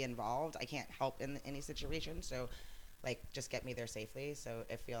want to be involved. I can't help in any situation. So, like, just get me there safely. So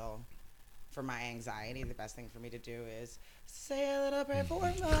for my anxiety, the best thing for me to do is say a little prayer for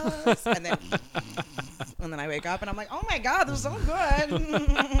us, and then I wake up and I'm like, oh my God, this is so good.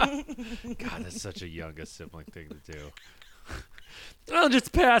 God, that's such a youngest sibling thing to do. I'll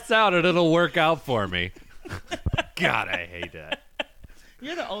just pass out and it'll work out for me. God, I hate that.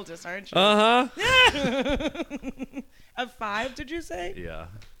 You're the oldest, aren't you? Uh-huh. Of 5, did you say? Yeah.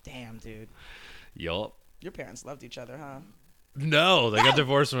 Damn, dude. Yup. Your parents loved each other, huh? No, they got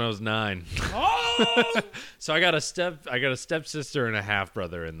divorced when I was 9. Oh! So I got a stepsister and a half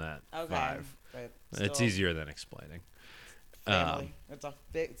brother in that. Okay. 5. But It's still easier than explaining. family.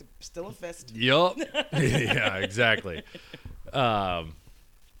 It's still a fist. Yup. Yeah, exactly.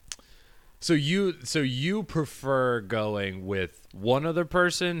 So you prefer going with one other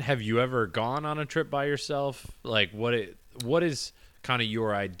person? Have you ever gone on a trip by yourself? Like what is kind of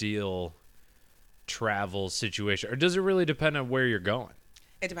your ideal travel situation, or does it really depend on where you're going?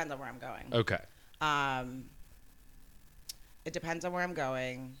 It depends on where I'm going. Okay. It depends on where I'm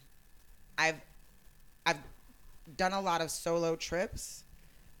going. I've done a lot of solo trips,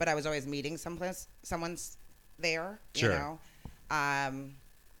 but I was always meeting someone's there. Sure. You know.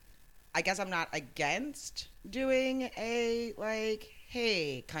 I guess I'm not against doing a like,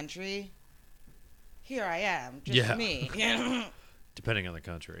 hey, country, here I am, just me. You know? Depending on the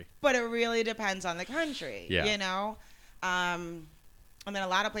country. But it really depends on the country. Yeah. You know. And then a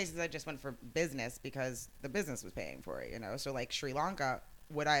lot of places I just went for business because the business was paying for it. You know. So like Sri Lanka,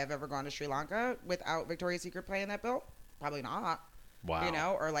 would I have ever gone to Sri Lanka without Victoria's Secret playing that bill? Probably not. Wow. You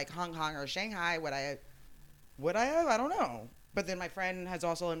know, or like Hong Kong or Shanghai, would I have? I don't know. But then my friend has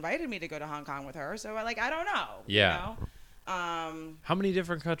also invited me to go to Hong Kong with her, so I don't know. Yeah. You know? How many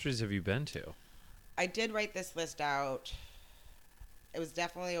different countries have you been to? I did write this list out. It was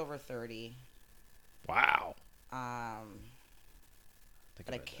definitely over 30. Wow.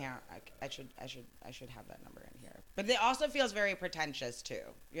 But I can't. I should have that number in here. But it also feels very pretentious too.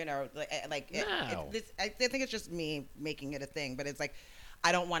 You know, No. I think it's just me making it a thing. But it's like,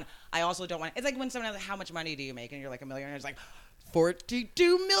 I also don't want. It's like when someone asks, how much money do you make, and you're like a millionaire. It's like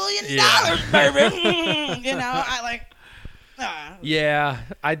 $42 million, baby. You know, Yeah,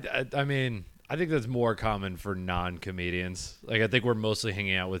 I mean, I think that's more common for non-comedians. Like, I think we're mostly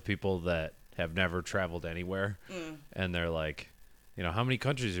hanging out with people that have never traveled anywhere, and they're like, you know, how many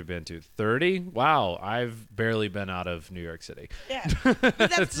countries have you been to? 30? Wow, I've barely been out of New York City. Yeah, but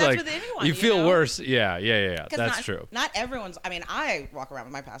that's like, with anyone. You feel know? worse. Yeah. That's true. Not everyone's. I mean, I walk around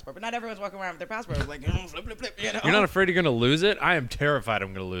with my passport, but not everyone's walking around with their passport. It's like flip. You know? You're not afraid you're gonna lose it? I am terrified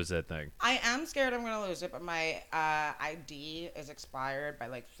I'm gonna lose that thing. I am scared I'm gonna lose it, but my ID is expired by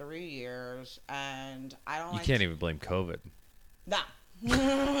like 3 years, and I don't. You can't even blame COVID. Nah.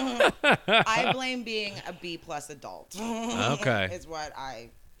 I blame being a B+ adult. Okay. Is what I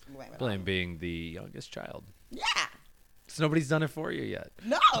blame it Blame on. being the youngest child. Yeah. So nobody's done it for you yet.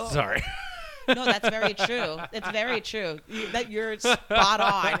 No. Sorry. No, that's very true. It's very true. You're spot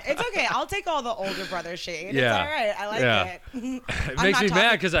on. It's okay. I'll take all the older brother shade. Yeah. It's all right. I like it. It makes me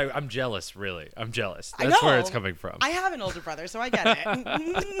mad because I'm jealous, really. I'm jealous. I That's where know. it's coming from. I have an older brother, so I get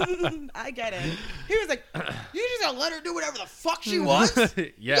it. I get it. He was like, you just gotta let her do whatever the fuck she wants? Yeah.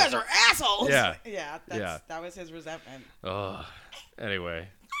 You guys are assholes. Yeah. Yeah, that was his resentment. Oh. Anyway.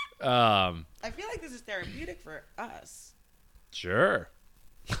 I feel like this is therapeutic for us. Sure.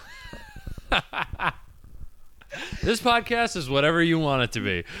 This podcast is whatever you want it to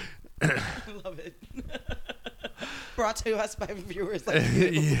be. I love it. Brought to us by viewers like you.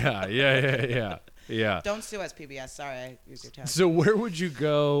 Yeah. Don't sue us, PBS. Sorry, I used your time. So where would you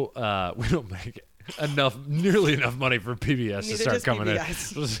go? We don't make nearly enough money for PBS Neither to start does coming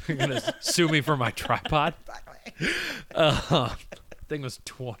PBS. in. Gonna sue me for my tripod. Exactly. Thing was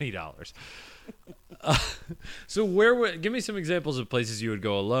 $20. So give me some examples of places you would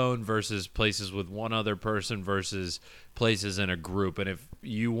go alone versus places with one other person versus places in a group. And if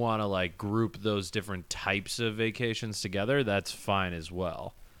you want to like group those different types of vacations together, that's fine as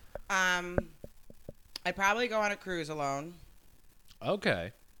well. I'd probably go on a cruise alone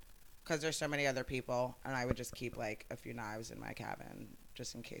Okay. because there's so many other people, and I would just keep like a few knives in my cabin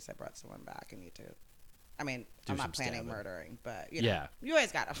just in case I brought someone back and need to. I mean, Do I'm some not planning stabbing. murdering, but you know, Yeah. you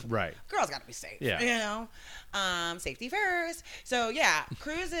always gotta. Right. Girls gotta be safe. Yeah. You know, safety first. So yeah,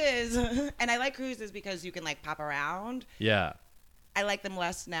 cruises, and I like cruises because you can like pop around. Yeah. I like them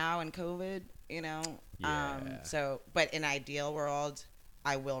less now in COVID. You know. Yeah. So, but in ideal world,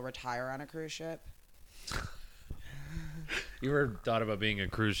 I will retire on a cruise ship. You ever thought about being a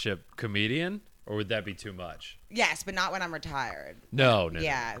cruise ship comedian, or would that be too much? Yes, but not when I'm retired. No.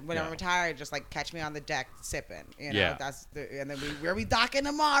 Yeah, when no. I'm retired, just like catch me on the deck sipping. You know, Yeah. that's and then where we docking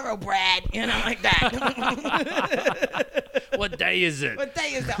tomorrow, Brad? You know, like that. What day is it? What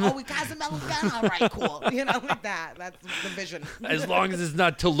day is that? Oh, we Cozumel down. All right, cool. You know, like that. That's the vision. As long as it's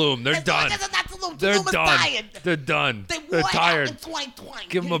not Tulum, they're As done. long as it's not Tulum, They're Tulum is done. dying. They're done. They're tired. in 2020.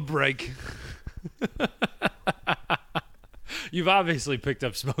 Give them a break. You've obviously picked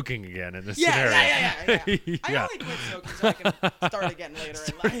up smoking again in this scenario. Yeah. I Yeah. only quit smoking so I can start again later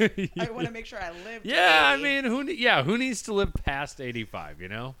in life. I want to make sure I live. Yeah, I to mean, who needs to live past 85, you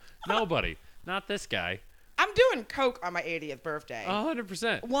know? Nobody. Not this guy. I'm doing coke on my 80th birthday.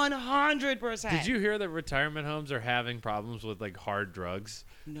 100%. 100%. Did you hear that retirement homes are having problems with like hard drugs?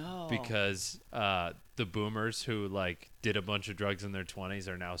 No. Because the boomers who like did a bunch of drugs in their 20s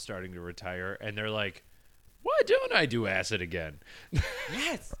are now starting to retire, and they're like, why don't I do acid again?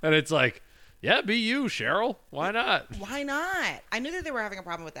 Yes. And it's like, yeah, be you, Cheryl. Why not? Why not? I knew that they were having a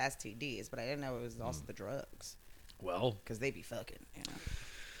problem with the STDs, but I didn't know it was also the drugs. Well, because they be fucking, you know.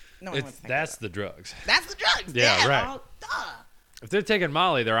 No one wants to think that's about the drugs. That's the drugs. Yeah, right. Oh, duh. If they're taking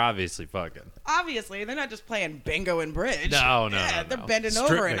Molly, they're obviously fucking. Obviously, they're not just playing bingo and bridge. No. They're bending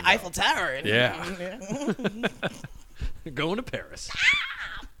Strip over in bingo. Eiffel Tower. Yeah. Going to Paris.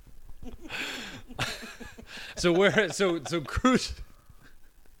 So cruise.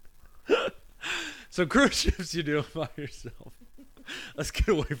 So cruise ships you do by yourself. Let's get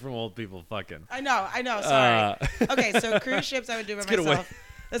away from old people fucking. I know. Sorry. Okay, so cruise ships I would do by Let's myself.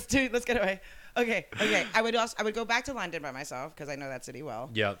 Let's get away. Okay. I would go back to London by myself because I know that city well.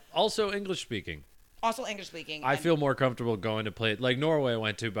 Yeah. Also English speaking. Also English speaking. I feel more comfortable going to play like Norway I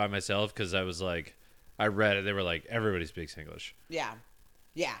went to by myself because I was like, I read it. They were like, everybody speaks English. Yeah.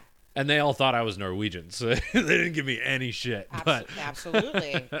 And they all thought I was Norwegian, so they didn't give me any shit. But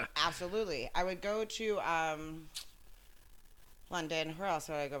Absolutely. I would go to London. Where else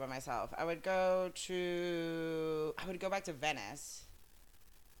would I go by myself? I would go back to Venice.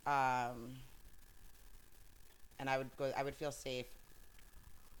 And I would feel safe.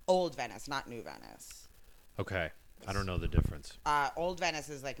 Old Venice, not New Venice. Okay. I don't know the difference. Old Venice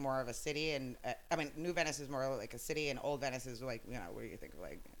is like more of a city, and New Venice is more like a city, and Old Venice is like, you know, what do you think of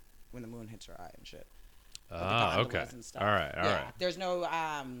like when the moon hits her eye and shit. Oh, okay. All right. There's no,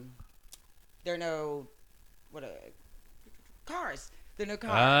 there are no, cars. There are no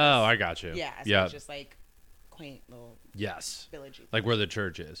cars. Oh, I got you. Yeah. So Yep. it's just like quaint little villagey. Like where the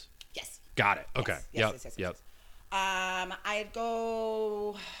church is. Yes. Got it. Okay. Yes. Yep. I'd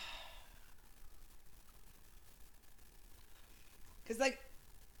go. Because, like,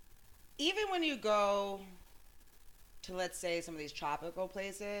 even when you go to, let's say, some of these tropical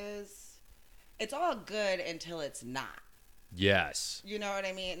places, it's all good until it's not. Yes. You know what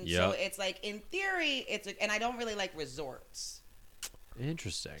I mean? Yep. So it's like, in theory, and I don't really like resorts.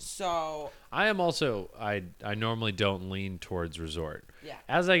 Interesting. So I am also, I normally don't lean towards resort. Yeah.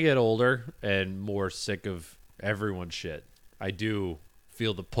 As I get older and more sick of everyone's shit, I do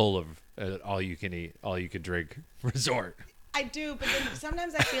feel the pull of all you can eat, all you can drink resort. I do, but then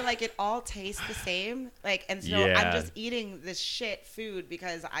sometimes I feel like it all tastes the same. Like, and so Yeah. I'm just eating this shit food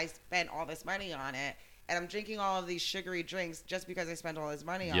because I spent all this money on it. And I'm drinking all of these sugary drinks just because I spent all this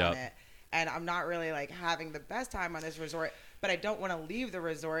money on it. And I'm not really like having the best time on this resort, but I don't want to leave the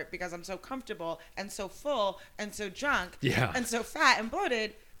resort because I'm so comfortable and so full and so drunk and so fat and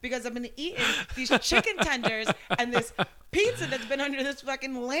bloated because I've been eating these chicken tenders and this pizza that's been under this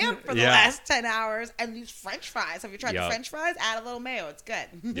fucking lamp for the last 10 hours and these French fries. Have you tried the French fries? Add a little mayo. It's good.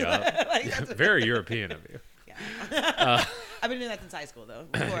 Yeah. Like, Very European of you. Yeah. I've been doing that since high school, though.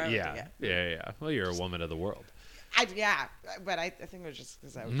 Yeah. Well, you're a woman of the world. But I think it was just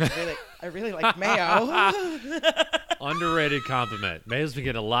because I really like mayo. Underrated compliment. Mayo's been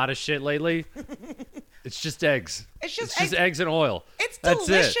getting a lot of shit lately. It's just eggs. It's just eggs and oil. It's That's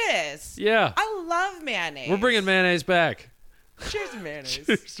delicious. It. Yeah. I love mayonnaise. We're bringing mayonnaise back. Cheers to mayonnaise.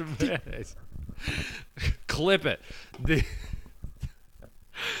 Cheers to mayonnaise. Clip it.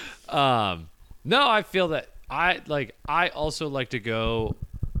 No, I feel that I also like to go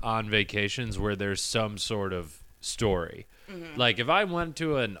on vacations where there's some sort of story. Mm-hmm. Like if I went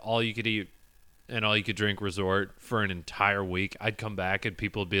to an all you could eat and all you could drink resort for an entire week, I'd come back and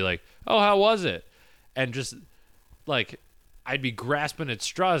people would be like, "Oh, how was it?" And just like I'd be grasping at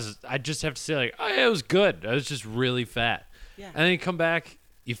straws. I'd just have to say like, "Oh, yeah, it was good. I was just really fat." Yeah. And then you come back,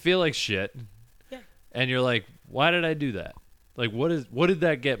 you feel like shit. Yeah. And you're like, "Why did I do that? Like what did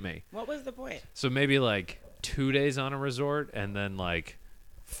that get me?" What was the point? So maybe like 2 days on a resort and then like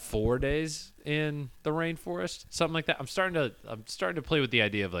 4 days in the rainforest, something like that. I'm starting to play with the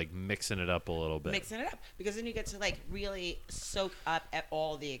idea of like mixing it up a little bit. Mixing it up because then you get to like really soak up at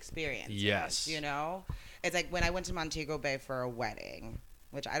all the experiences. Yes. You know, it's like when I went to Montego Bay for a wedding,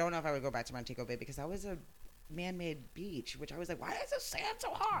 which I don't know if I would go back to Montego Bay because that was a man-made beach, which I was like, why is the sand so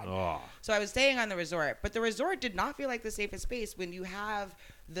hard? Oh. So I was staying on the resort, but the resort did not feel like the safest space when you have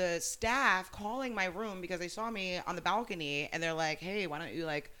the staff calling my room because they saw me on the balcony and they're like, hey, why don't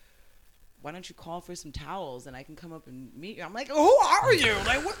you call for some towels and I can come up and meet you? I'm like, who are you?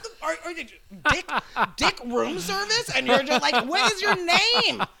 Like, what the, are you Dick room service? And you're just like, what is your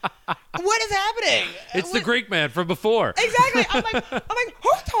name? What is happening? It's the Greek man from before. Exactly. I'm like,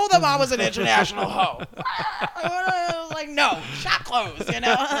 who told them I was an international hoe? I was like, no, shop closed, you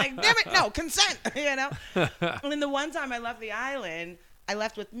know? Like, damn it, no, consent, you know? And then the one time I left the island, I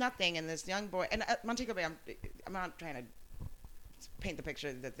left with nothing, and this young boy, and Montego Bay, I'm not trying to paint the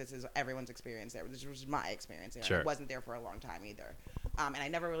picture that this is everyone's experience there. This was my experience there. Sure. I wasn't there for a long time either. And I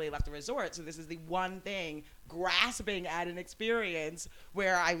never really left the resort, so this is the one thing, grasping at an experience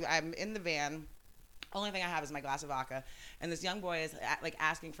where I'm in the van. Only thing I have is my glass of vodka, and this young boy is like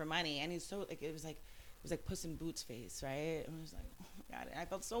asking for money, and he's so like it was like Puss in Boots face, right? And I was like, oh my God, and I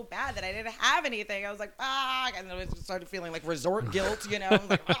felt so bad that I didn't have anything. I was like, and then I started feeling like resort guilt, you know, I was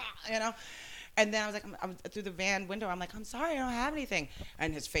like, you know. And then I was like, I'm through the van window, I'm like, I'm sorry, I don't have anything.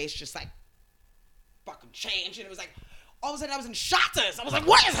 And his face just like fucking changed, and it was like, all of a sudden I was in Shotters. I was like,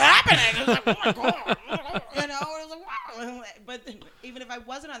 what is happening? I was like, oh my God. You know, I was like, wow. But even if I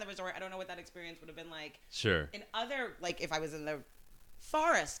wasn't on the resort, I don't know what that experience would have been like. Sure. In other, like if I was in the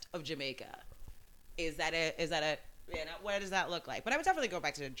forest of Jamaica, is that a, you know, what does that look like? But I would definitely go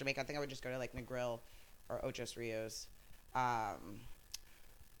back to Jamaica. I think I would just go to like Negril or Ocho Rios. And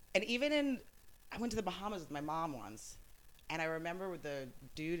even I went to the Bahamas with my mom once. And I remember with the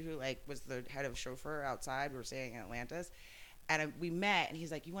dude who like was the head of chauffeur outside. We were staying in Atlantis, and we met. And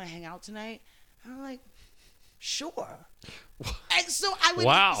he's like, "You want to hang out tonight?" And I'm like, "Sure." And so I would.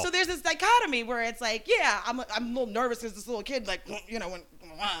 Wow. So there's this dichotomy where it's like, yeah, I'm a little nervous because this little kid like, you know, went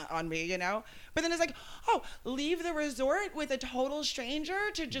on me, you know. But then it's like, oh, leave the resort with a total stranger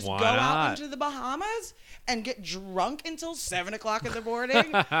to just go out into the Bahamas and get drunk until 7:00 in the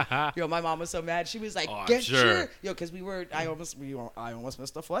morning. Yo, my mom was so mad. She was like, "Get your because I almost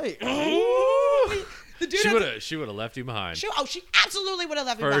missed the flight." The dude She would have left you behind. She absolutely would have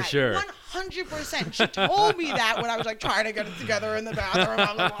left me For behind. sure. 100%. She told me that when I was like trying to get it together in the bathroom.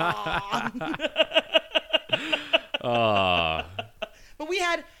 I was like, But we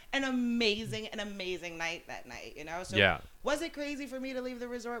had an amazing night that night, you know? So yeah. Was it crazy for me to leave the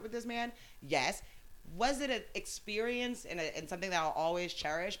resort with this man? Yes. Was it an experience and something that I'll always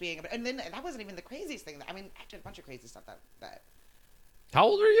cherish and then that wasn't even the craziest thing. I mean, I did a bunch of crazy stuff that How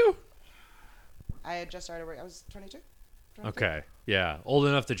old were you? I had just started working. I was 22. Okay. Yeah. Old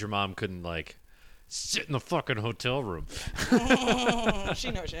enough that your mom couldn't like sit in the fucking hotel room.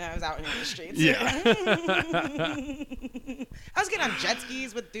 She knows I was out in the streets. Yeah. I was getting on jet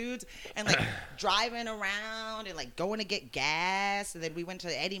skis with dudes and like driving around and like going to get gas, and then we went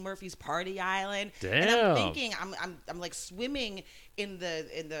to Eddie Murphy's Party Island. Damn. And I'm thinking I'm like swimming in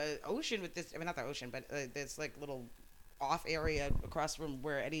the ocean with this. I mean, not the ocean, but this like little off area across from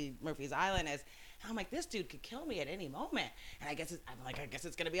where Eddie Murphy's Island is. And I'm like, this dude could kill me at any moment. And I guess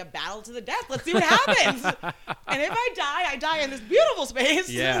it's going to be a battle to the death. Let's see what happens. And if I die in this beautiful space.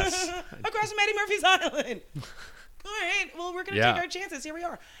 Yes. Across from Eddie Murphy's Island. All right, well, we're going to take our chances. Here we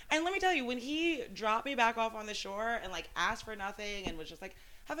are. And let me tell you, when he dropped me back off on the shore and like asked for nothing and was just like,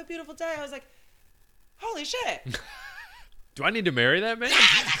 have a beautiful day, I was like, holy shit. Do I need to marry that man?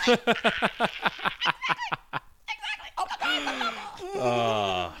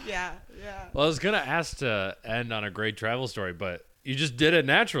 Yeah. Well, I was going to ask to end on a great travel story, but you just did it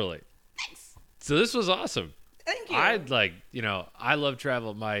naturally. Thanks. So this was awesome. Thank you. I love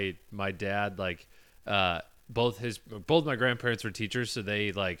travel. My dad, both my grandparents were teachers, so they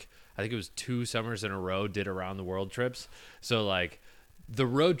I think it was 2 summers in a row did around the world trips. So the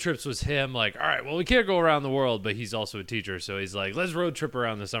road trips was him all right, well, we can't go around the world, but he's also a teacher, so he's like, let's road trip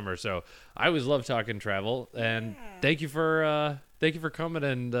around the summer. So I always love talking travel, and thank you for coming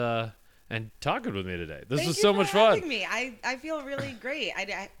and talking with me today. This was so much fun. Thank you for having me. I feel really great.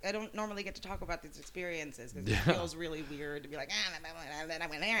 I don't normally get to talk about these experiences because it feels really weird to be like, then I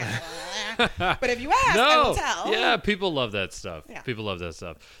went there. But if you ask, I will tell. Yeah, people love that stuff. Yeah. People love that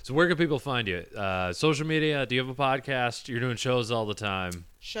stuff. So where can people find you? Social media? Do you have a podcast? You're doing shows all the time.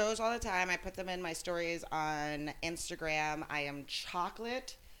 Shows all the time. I put them in my stories on Instagram. I am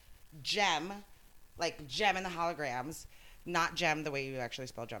Chocolate Gem, like Gem in the holograms. Not gem the way you actually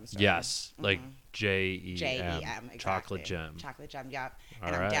spell gemstone. Yes, like Jem. J-E-M. Exactly. Chocolate Gem. Chocolate Gem, yep. All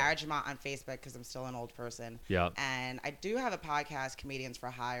and right. I'm Dara Jamont on Facebook because I'm still an old person. Yep. And I do have a podcast, Comedians for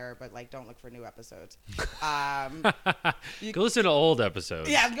Hire, but don't look for new episodes. Go listen to old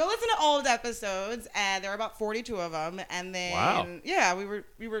episodes. Yeah, go listen to old episodes, and there are about 42 of them. And then, yeah, we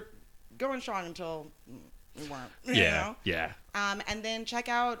were going strong until we weren't. You know? Yeah. And then check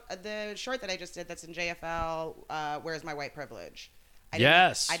out the short that I just did that's in JFL, Where's My White Privilege?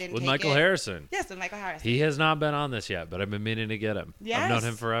 Yes, I didn't with take Michael it. Harrison. Yes, with Michael Harrison. He has not been on this yet, but I've been meaning to get him. Yes. I've known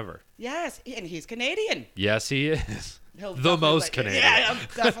him forever. Yes, and he's Canadian. Yes, he is. He'll The definitely most let you- Canadian. Yeah,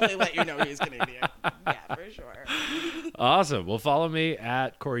 I'll definitely let you know he's Canadian. Yeah, for sure. Awesome. Well, follow me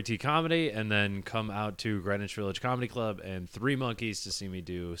at Corey T Comedy, and then come out to Greenwich Village Comedy Club and Three Monkeys to see me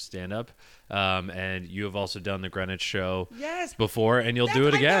do stand up. And you have also done the Greenwich show Yes. before, and you'll do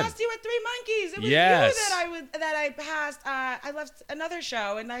it again. I passed you at Three Monkeys. It was Yes. you that I passed. I left another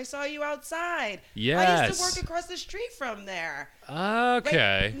show and I saw you outside. I Yes. used to work across the street from there.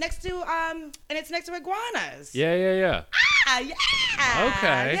 Okay. Right next to and it's next to Iguanas. Yeah. Ah, yeah.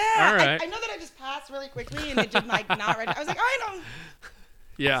 Okay. Yeah. All right. I know that I just passed really quickly and it did not register. I was like, oh, I know.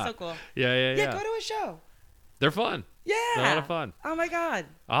 Yeah. So cool. Yeah. Yeah, go to a show. They're fun. Yeah. They're a lot of fun. Oh my God.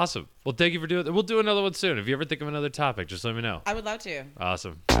 Awesome. Well, thank you for doing it. We'll do another one soon. If you ever think of another topic, just let me know. I would love to.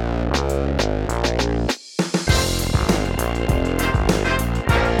 Awesome.